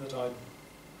that I've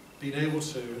been able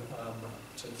to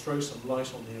throw some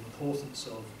light on the importance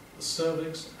of the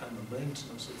cervix and the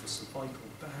maintenance of the cervical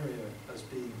barrier as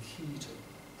being key to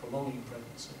prolonging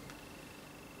pregnancy.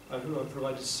 I hope I've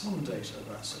provided some data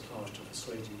about cerclage to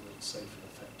persuade you that it's safe and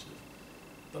effective.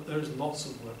 But there is lots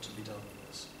of work to be done on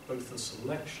this, both the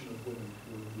selection of women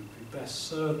who would be best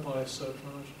served by a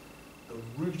cerclage, the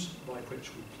route by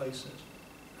which we place it,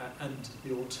 and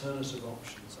the alternative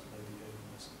options that may be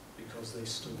open, because they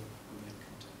still remain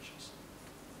contentious.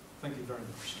 Thank you very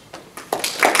much.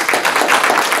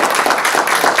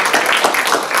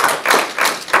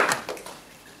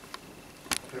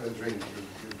 Have a drink,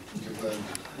 you've learned.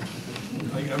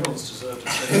 I think everyone's deserved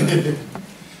to say that.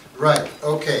 Right,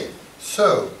 okay.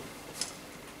 So,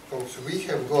 Folks, you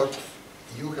have got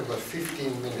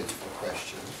 15 minutes for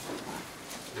questions,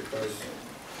 because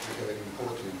we have an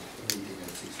important meeting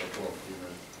at 6 o'clock in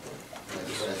a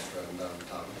nice restaurant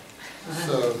downtown.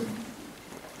 So,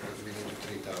 because we need to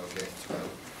treat our guests well.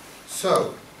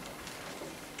 So,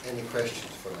 any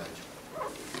questions for Nigel?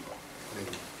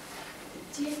 Maybe.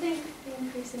 Do you think the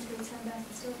increase in preterm birth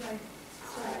is still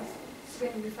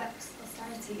really reflects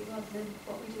austerity rather than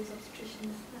what we do as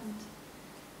obstetricians and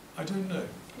I don't know.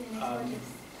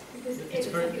 gynaecologists? Because it it's looks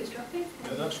very, like it was dropping.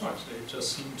 no, that's right. It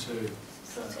just seemed to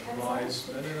Sort of rise.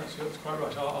 No, that's quite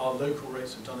right. Our local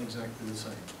rates have done exactly the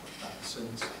same.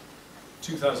 Since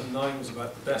 2009 was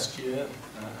about the best year,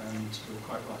 and you're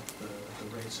quite right, the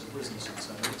rates have risen since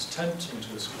then. It's tempting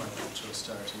to ascribe it to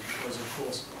austerity because, of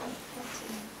course,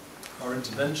 our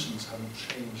interventions haven't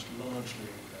changed largely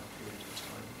in that period of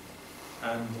time.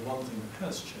 And the one thing that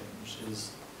has changed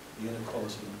is the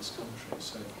inequality in this country.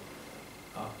 So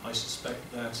I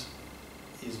suspect that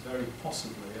is very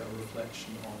possibly a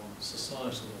reflection on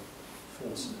societal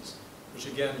forces, which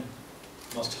again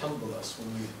must humble us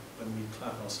when we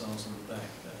clap ourselves on the back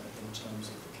in terms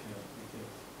of the care that we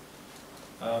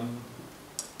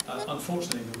give.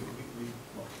 Unfortunately,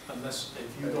 well, unless if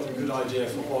you've got a good idea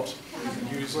for what we can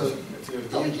use, well,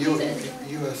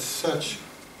 you are such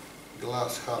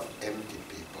glass half empty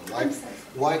people.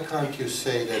 Why can't you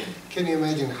say that? Can you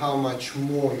imagine how much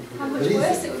more it would How have much risen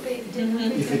worse it would be if it didn't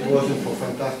have if it wasn't for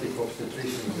fantastic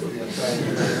obstetricians that we are trying to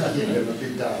keep them a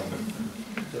bit down,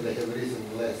 so they have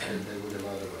risen less than they would have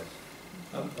otherwise.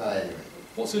 Anyway.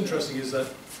 What's interesting is that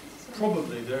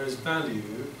probably there is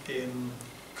value in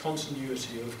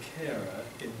continuity of carer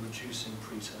in reducing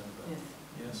preterm birth.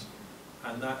 Yes.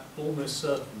 And that almost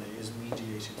certainly is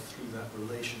mediated through that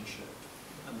relationship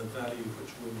and the value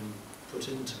which women put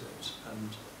into it and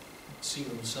see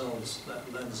themselves,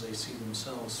 that lens they see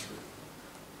themselves through,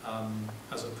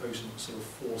 as a potent sort of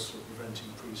force for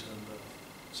preventing preterm birth.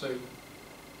 So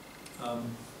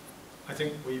I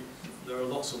think there are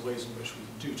lots of ways in which we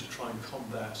can do to try and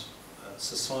combat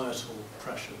societal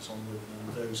pressures on women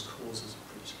and those causes of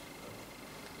preterm birth.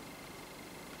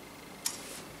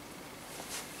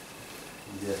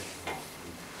 Yes.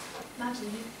 Nigel,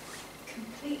 you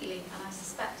completely, and I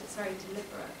suspect it's very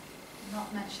deliberate,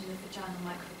 not mention the vaginal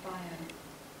microbiome.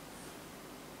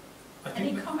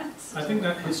 Any comments? I think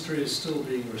that history is still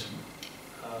being written.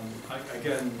 I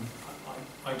don't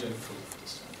fully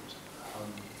understand it.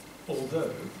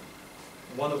 Although,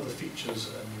 one of the features,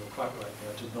 and you're quite right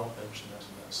here, I did not mention that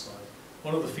in that slide,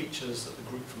 one of the features that the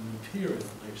group from Imperial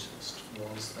noticed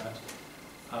was that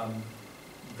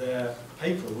their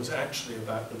paper was actually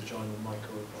about the vaginal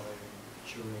microbiome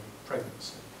during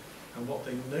pregnancy. And what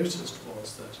they noticed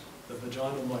was that the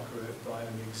vaginal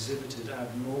microbiome exhibited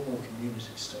abnormal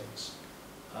community states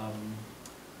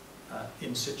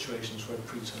in situations where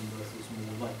preterm birth was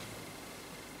more likely.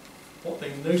 What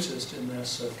they noticed in their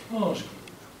Cerclage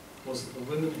group was that the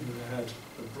women who had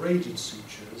the braided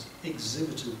sutures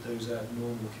exhibited those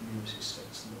abnormal community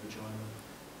states in the vagina,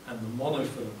 and the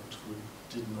monofilament group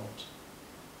did not.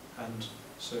 And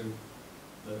so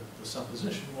the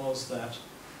supposition was that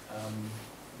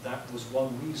that was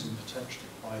one reason potentially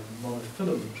why the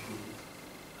monofilament group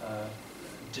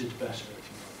did better, if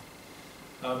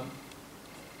you like.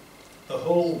 The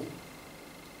whole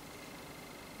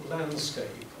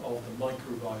landscape of the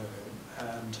microbiome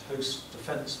and host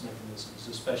defence mechanisms,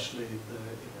 especially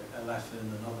the elephin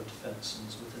and other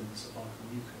defensins within the cervical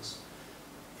mucus,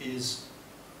 is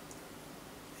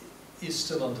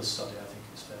still under study, I think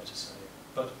it's fair to say.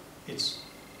 But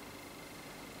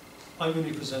I'm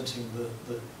only presenting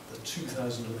the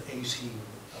 2018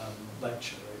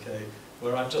 lecture, okay,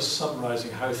 where I'm just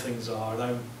summarising how things are, and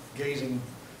I'm gazing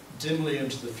dimly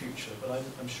into the future, but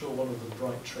I'm sure one of the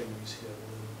bright trainees here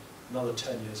will in another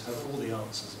 10 years have all the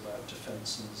answers about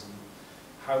defensins and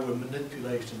how we're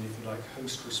manipulating, if you like,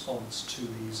 host response to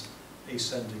these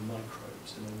ascending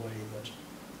microbes in a way that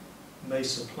may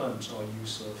supplant our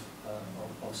use of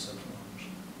Cerclage.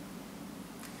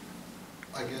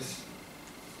 I guess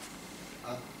I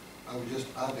would just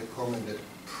add a comment that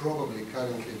probably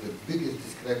currently the biggest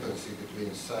discrepancy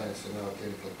between science and our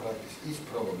clinical practice is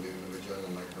probably in the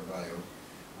vaginal microbiome,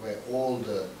 where all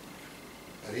the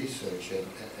research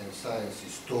and science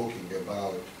is talking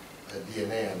about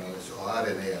DNA analysis or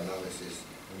RNA analysis,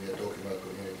 and we are talking about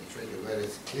community treatment,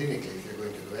 whereas clinically, if you're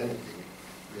going to do anything,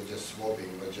 we're just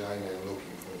swabbing vagina and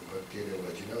looking for bacterial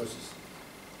vaginosis.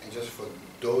 And just for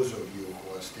those of you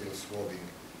who are still swabbing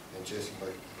and chasing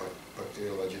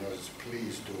bacterial vaginosis,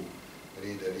 please do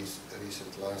read a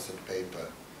recent Lancet paper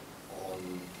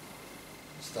on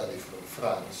study from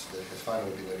France that has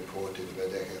finally been reported, where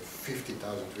they have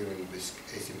 50,000 women with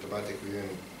asymptomatic women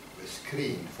were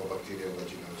screened for bacterial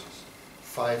vaginosis.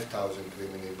 5,000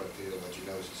 women with bacterial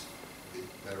vaginosis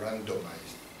were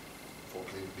randomized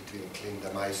between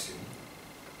clindamycin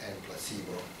and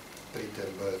placebo.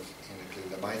 Preterm birth in the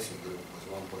clindamycin group was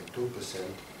 1.2%.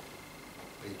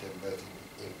 Preterm birth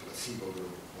in placebo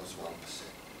group was 1%.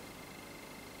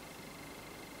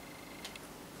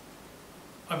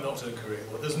 I'm not going to agree.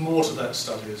 Well, there's more to that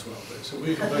study as well, so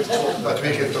we can both talk about but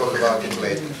we can talk about it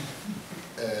later.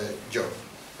 Joe.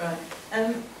 Right.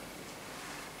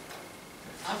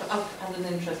 I've had an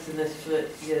interest in this for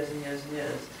years and years and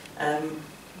years.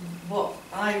 What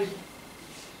I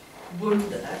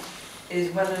wonder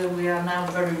is whether we are now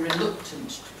very reluctant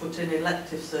to put in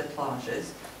elective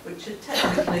cerclages, which are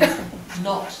technically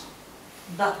not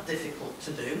that difficult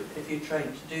to do if you're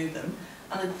trained to do them,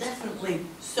 and are definitely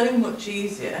so much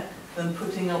easier than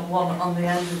putting up one on the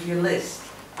end of your list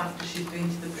after she's been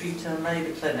to the preterm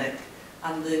labour clinic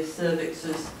and the cervix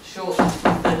is shortened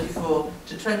from 34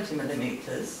 to 20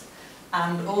 millimetres.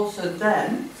 And also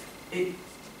then, it,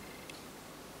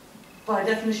 by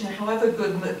definition, however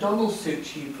good McDonald's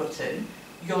sushi you put in,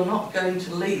 you're not going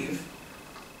to leave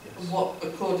what,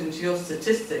 according to your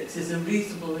statistics, is a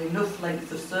reasonable enough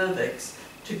length of cervix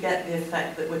to get the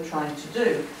effect that we're trying to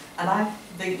do. And I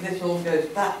think this all goes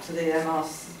back to the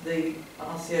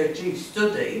RCOG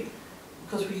study,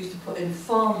 because we used to put in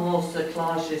far more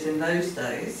cerclages in those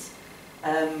days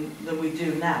than we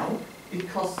do now,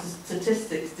 because the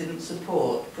statistics didn't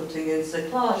support putting in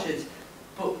cerclages.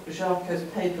 But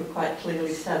Jacques' paper quite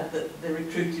clearly said that they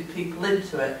recruited people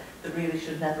into it that really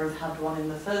should never have had one in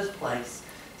the first place.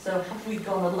 So have we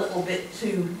gone a little bit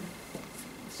too,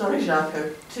 sorry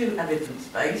Jacques, too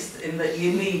evidence-based in that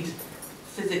you need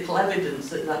physical evidence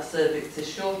that that cervix is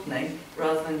shortening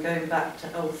rather than going back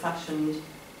to old-fashioned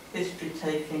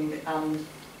history-taking and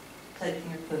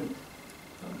taking a punt?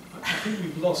 I think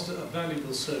we've lost a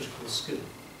valuable surgical skill.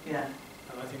 Yeah.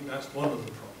 And I think that's one of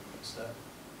the problems, that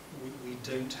we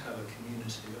don't have a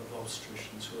community of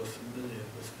obstetricians who are familiar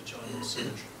with vaginal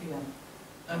surgery. Yeah.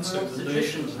 And so the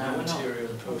notion of anterior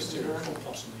and posterior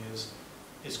colpotomy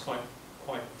is quite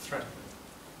threatening.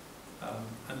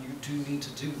 And you do need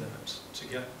to do that to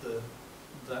get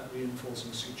that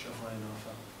reinforcing suture high enough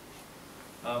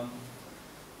up.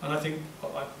 And I think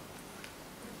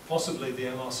possibly the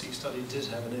MRC study did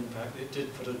have an impact. It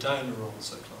did put a downer on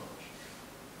cerclage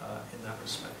in that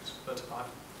respect. But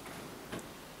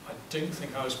I don't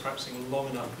think I was practicing long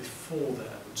enough before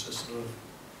then to sort of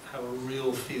have a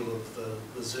real feel of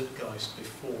the Zeitgeist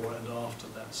before and after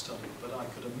that study. But I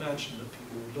could imagine that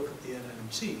people would look at the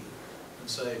NMT and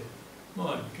say,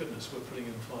 my goodness, we're putting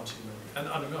in far too many.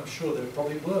 And I'm sure there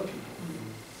probably were people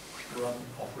who were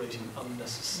operating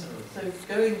unnecessarily. So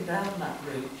going down that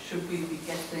route, should we be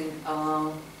getting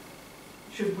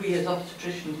should we as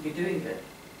obstetricians be doing it?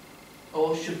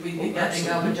 Or should we be getting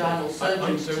our vaginal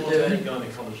surgeons to do it? I don't want any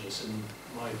gynaecologists in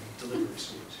my delivery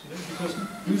suite, because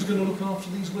who's going to look after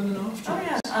these women afterwards? Oh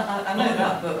yeah, I know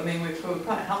that, but I mean, we're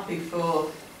quite happy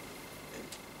for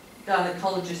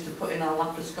gynaecologists to put in our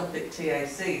laparoscopic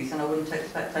TACs, and I wouldn't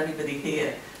expect anybody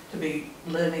here to be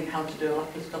learning how to do a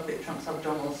laparoscopic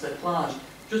transabdominal cerclage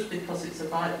just because it's a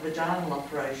vaginal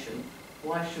operation.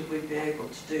 Why should we be able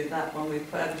to do that when we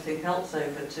put everything else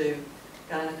over to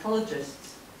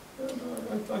gynaecologists?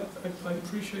 I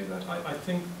appreciate that. I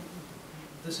think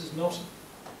this is not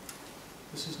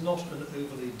an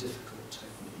overly difficult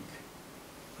technique.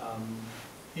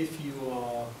 If you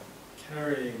are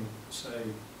carrying, say,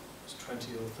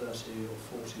 20 or 30 or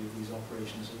 40 of these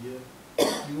operations a year,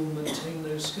 you will maintain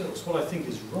those skills. What I think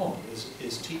is wrong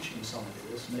is teaching somebody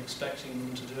this and expecting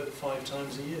them to do it 5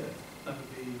 times a year. That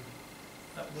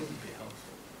wouldn't be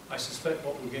helpful. I suspect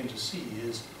what we're going to see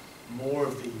is more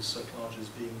of these cerclages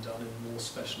being done in more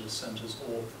specialist centres,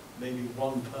 or maybe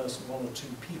one person, 1 or 2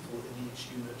 people in each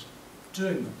unit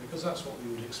doing them, because that's what we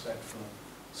would expect for,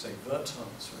 say,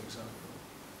 Vertans, for example.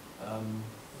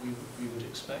 We would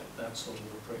expect that sort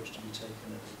of approach to be taken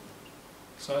in.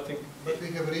 So I think... But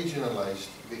we have regionalised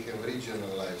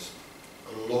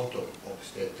a lot of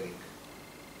obstetric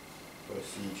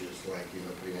procedures, like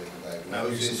prenatal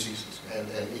diagnosis and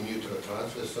in utero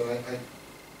transfer. So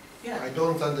I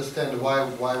don't understand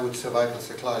why would cervical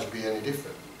cerclage be any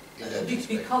different in that respect.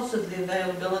 Because of the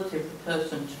availability of the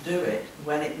person to do it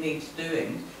when it needs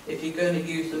doing. If you're going to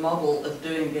use the model of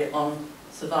doing it on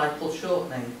cervical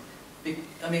shortening,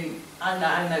 I mean,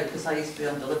 I know because I used to be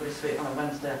on delivery suite on a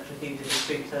Wednesday after he did his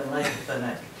preterm labour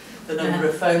clinic, the number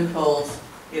of phone calls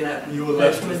you know, You were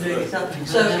left and with doing the- it.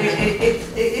 So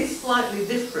it is slightly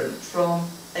different from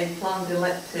a planned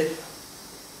elective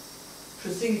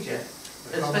procedure,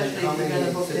 especially if you're going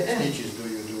to book it in. speeches do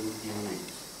you do in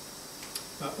Leeds?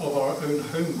 Of our own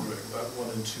home group, about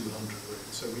 1 in 200 really.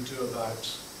 So we do about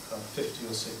 50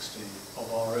 or 60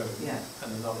 of our own, Yeah. and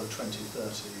another 20,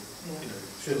 30, Yeah. you know.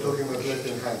 So you're talking about less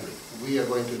than 100. We are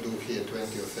going to do here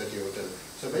 20 or 30 or whatever.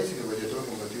 So basically what you're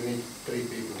talking about, you need 3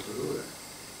 people to do that.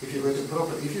 If you're going to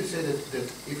if you say that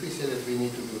if we say that we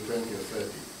need to do 20 or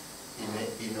 30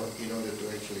 in order to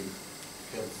actually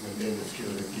help maintain the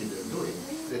skills that kids are doing,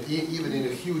 that even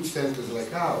in a huge centers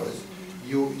like ours,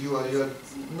 you're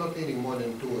not needing more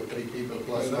than 2 or 3 people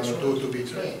plus Yeah, 1 that's or 2 right. to be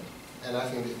trained. And I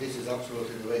think that this is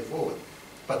absolutely the way forward.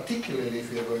 Particularly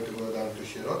if you're going to go down to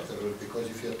Cerclage route, because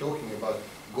if you're talking about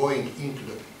going into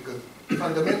the, because the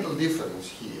fundamental difference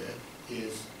here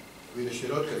is with the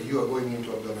Cerclage, you are going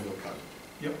into abdominal cavity.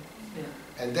 Yep.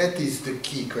 Yeah. And that is the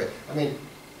key question. I mean,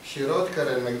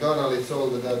 Cerclage and McDonald, it's all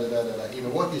the da-da-da-da-da. You know,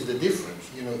 what is the difference?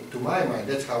 You know, to my mind,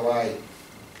 that's how I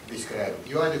describe it.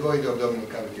 You either go into abdominal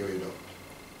cavity or you don't.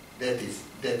 That is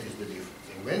the difference.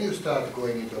 And when you start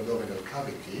going into abdominal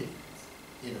cavity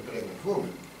in a pregnant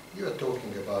woman, you are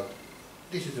talking about,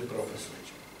 this is a proper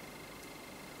surgery.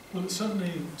 Well, it's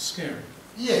certainly scary.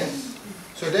 Yes.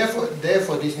 So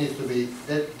therefore this needs to be,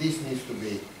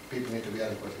 people need to be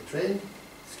adequately trained,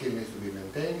 skill needs to be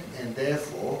maintained, and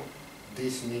therefore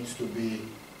this needs to be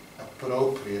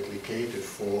appropriately catered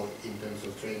for in terms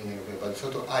of training and everything. But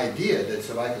sort of idea that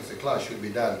cervical cerclage should be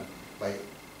done by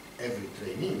every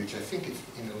trainee, which I think is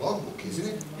in the logbook, isn't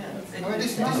it? Yeah. I mean,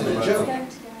 this is a joke.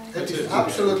 That is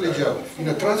absolutely a joke. You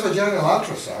know, transvaginal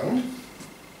ultrasound,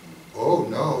 oh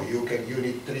no, you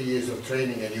need 3 years of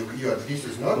training and this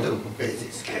is not a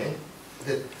basic skill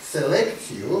that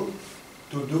selects you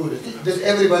to do the thing that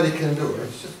everybody can do.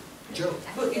 It's just a joke.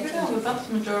 But you know, the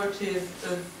vast majority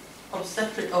of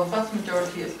obstetric, or vast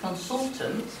majority of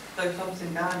consultants, both obs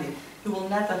and gynae, who will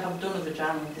never have done a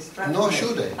vaginal hysterectomy. Nor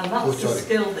should they. And that's the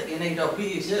skill that you need.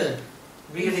 We used to,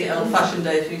 really old-fashioned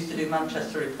days, we used to do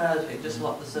Manchester repairs, we just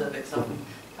locked the cervix up and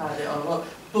tied it on a lot.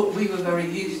 But we were very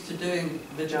used to doing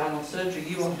vaginal surgery.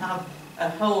 You will have a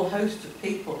whole host of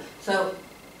people. So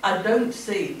I don't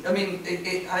see, I mean,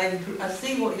 I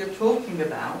see what you're talking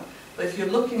about, but if you're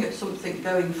looking at something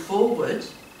going forward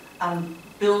and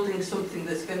building something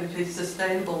that's going to be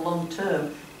sustainable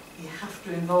long-term, you have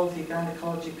to involve your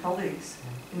gynaecology colleagues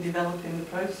in developing the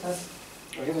process.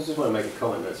 I guess I just want to make a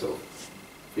comment that sort of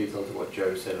feeds onto what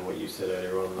Joe said and what you said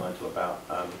earlier on, Nigel, about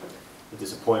the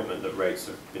disappointment that rates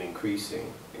have been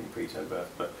increasing in preterm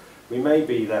birth. But we may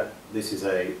be that this is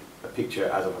a picture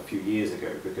as of a few years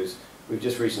ago, because we've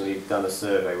just recently done a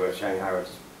survey where Shang Harrod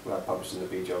is published in the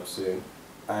B-Job soon,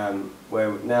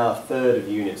 where now 1/3 of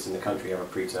units in the country have a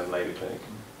preterm labour clinic.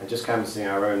 And just canvassing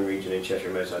our own region in Cheshire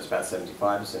and Merseyside, it's about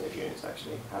 75% of units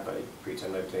actually have a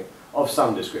preterm labour clinic of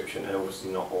some description, and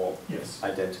obviously not all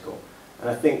identical. And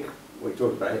I think we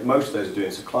talked about it, most of those are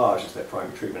doing Cerclage as their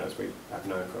primary treatment, as we have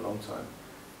known for a long time.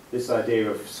 This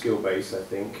idea of skill base, I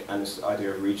think, and this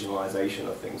idea of regionalisation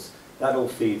of things, that all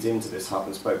feeds into this hub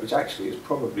and spoke, which actually is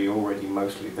probably already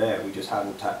mostly there. We just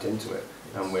haven't tapped into it,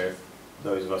 and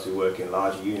those of us who work in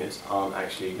larger units aren't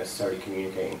actually necessarily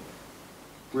communicating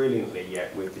brilliantly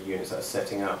yet with the units that are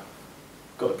setting up.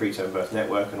 Got the preterm birth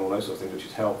network and all those sorts of things,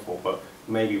 which is helpful, but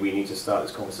maybe we need to start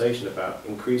this conversation about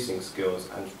increasing skills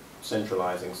and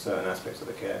centralising certain aspects of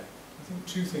the care. I think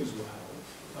 2 things will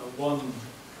help. One,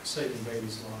 saving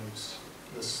babies' lives.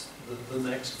 The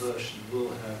next version will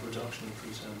have reduction of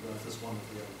preterm birth as one of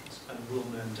the elements, and will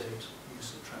mandate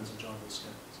use of transvaginal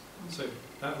scans. So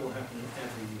that will happen in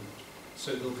every unit.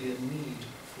 So there'll be a need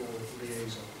for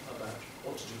liaison about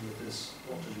what to do with this,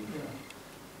 what to do with that.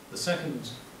 The second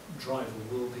driver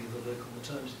will be the local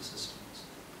maternity systems,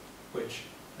 which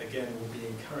again will be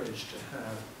encouraged to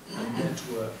have a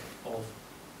network of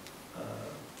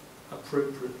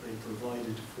appropriately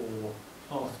provided for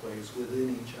pathways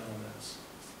within each LMS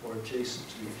or adjacent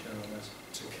to each LMS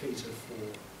to cater for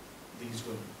these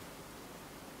women.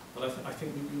 But I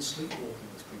think we've been sleepwalking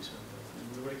with preterm birth,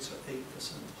 and the rates are 8%.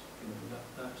 You know,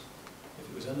 that if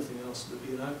it was anything else, there'd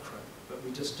be an outcry. But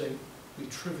we just don't, we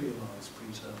trivialise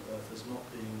preterm birth as not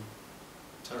being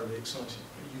terribly exciting.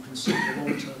 But you can see the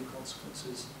long-term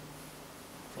consequences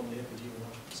from the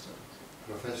epidemiological studies.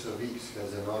 Professor Weeks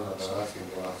has an honour of asking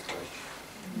the last question.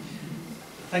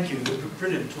 Thank you.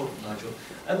 Brilliant talk, Nigel.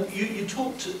 You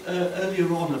talked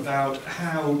earlier on about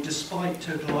how, despite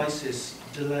total ISIS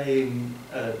delaying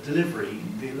delivery,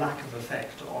 the lack of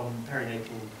effect on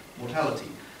perinatal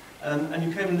mortality. And you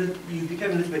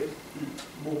became a little bit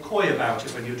more coy about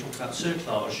it when you were talking about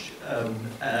Cerclage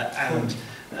and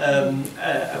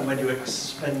when you were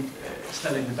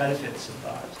extolling the benefits of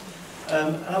that.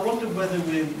 And I wonder whether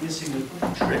we're missing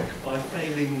a trick by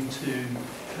failing to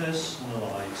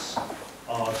personalise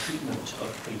our treatment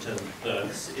of preterm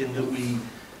births, in that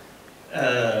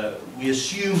we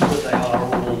assume that they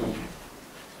are all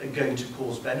going to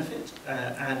cause benefit,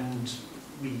 and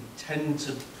we tend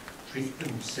to treat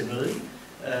them similarly,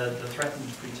 the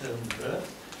threatened preterm birth,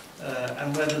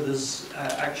 and whether there's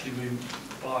actually,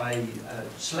 by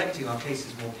selecting our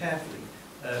cases more carefully,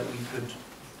 we could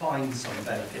find some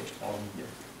benefit on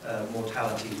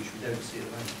mortality, which we don't see at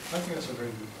the moment. I think that's a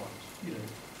very good point. You know,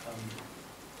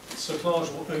 Cerclage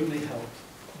will only help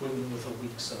women with a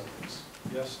weak cervix.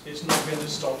 Yes, it's not going to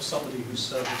stop somebody whose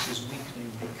cervix is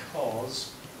weakening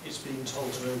because it's being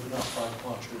told to open up by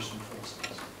parturition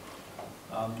forceps.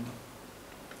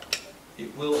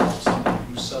 It will help somebody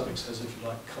whose cervix has, if you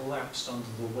like, collapsed under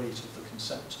the weight of the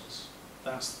conceptors.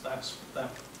 That's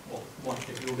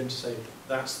if you're going to say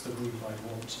that's the group I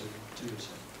want to do it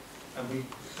in. And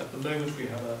at the moment we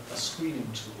have a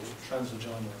screening tool,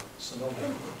 transvaginal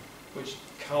sonography, which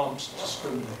can't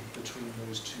discriminate between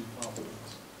those two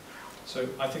pathways. So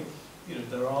I think, you know,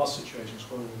 there are situations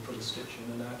where we'll put a stitch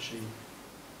in and actually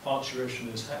parturition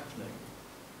is happening,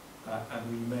 and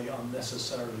we may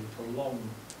unnecessarily prolong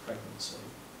pregnancy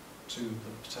to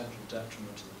the potential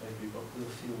detriment of the baby, but we'll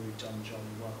feel we've done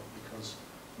jolly well because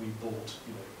we bought,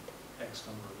 you know, X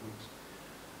number of weeks.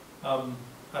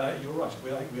 And you're right,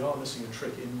 we are missing a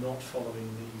trick in not following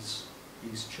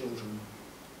these children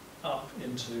up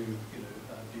into, you know,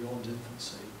 beyond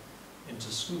infancy,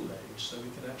 into school age, so we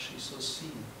can actually sort of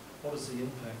see what is the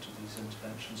impact of these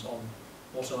interventions on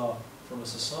what are, from a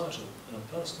societal and a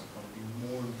personal point of view,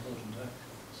 more important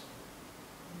outcomes.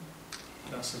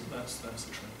 That's the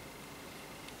trick.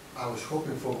 I was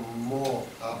hoping for more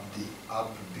upbeat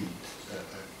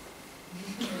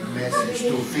message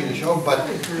to finish on, but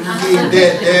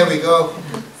there we go.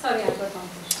 Sorry, I got one.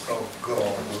 Oh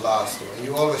God, the last one.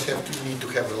 You always need to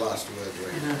have the last word,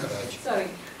 right? Sorry,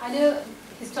 I know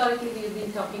historically we've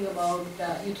been talking about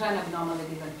uterine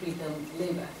abnormalities and preterm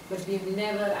labour, but we've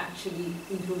never actually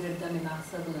included them in our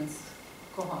surveillance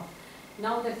cohort.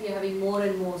 Now that we are having more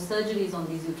and more surgeries on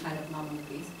these uterine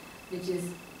abnormalities, which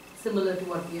is similar to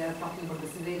what we are talking about the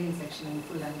cesarean section and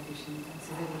full allocation and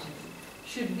cesarean section,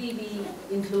 should we be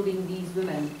including these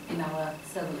women in our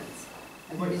surveillance?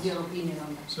 And what is your opinion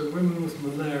on that? So women with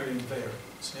Mullerian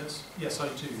variants, yes? Yes, I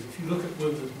do. If you look at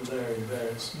women with Mullerian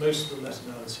variants, most of the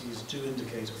meta-analyses do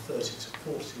indicate a 30 to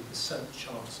 40%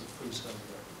 chance of preterm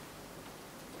birth.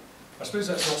 I suppose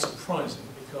that's not surprising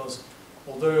because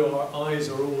although our eyes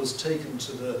are always taken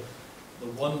to the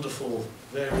wonderful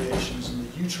variations in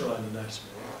the uterine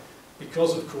anatomy,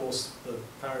 because of course the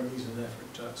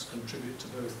paramesonephric ducts contribute to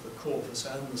both the corpus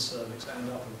and the cervix and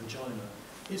upper vagina,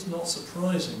 it's not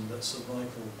surprising that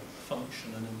cervical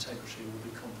function and integrity will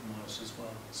be compromised as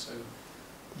well. So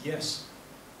yes,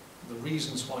 the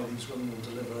reasons why these women will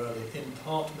deliver early in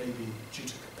part may be due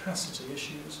to capacity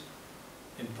issues,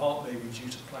 in part may be due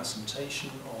to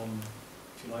placentation on,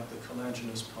 if you like, the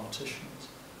collagenous partitions,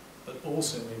 but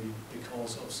also maybe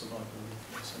because of cervical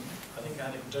weakness. And I think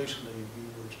anecdotally we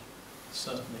would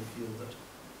certainly feel that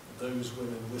those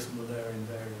women with Mullerian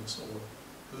variants or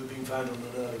who have been found on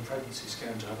an early pregnancy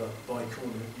scan to have a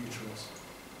bicornuate uterus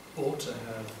ought to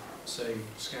have, say,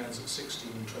 scans at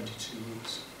 16 and 22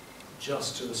 weeks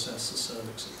just to assess the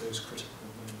cervix at those critical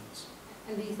moments.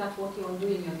 And is that what you all do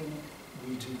in your unit?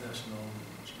 We do that in our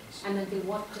unit, yes. And until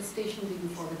what gestation do you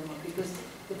follow them up? Because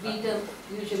the preterm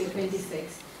usually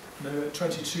 26. No, at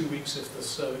 22 weeks, if the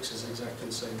cervix is exactly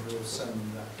the same, we'll send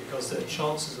them that because their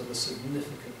chances of a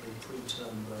significantly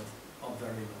preterm birth are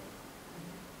very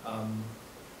low.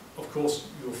 Of course,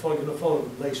 you're going to follow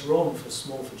them later on for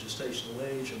small for gestational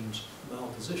age and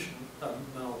malpresentation.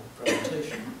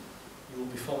 You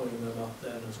will be following them up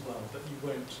then as well, but you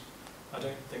won't, I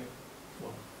don't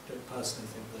personally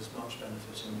think there's much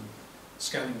benefit in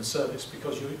scanning the cervix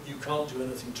because you can't do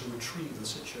anything to retrieve the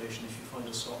situation if you find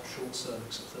a short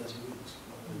cervix at 30 weeks.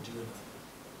 You're not going to do anything.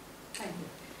 Thank you.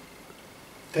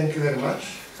 Thank you very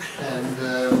much, and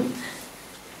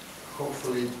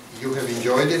hopefully you have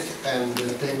enjoyed it, and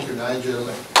thank you, Nigel.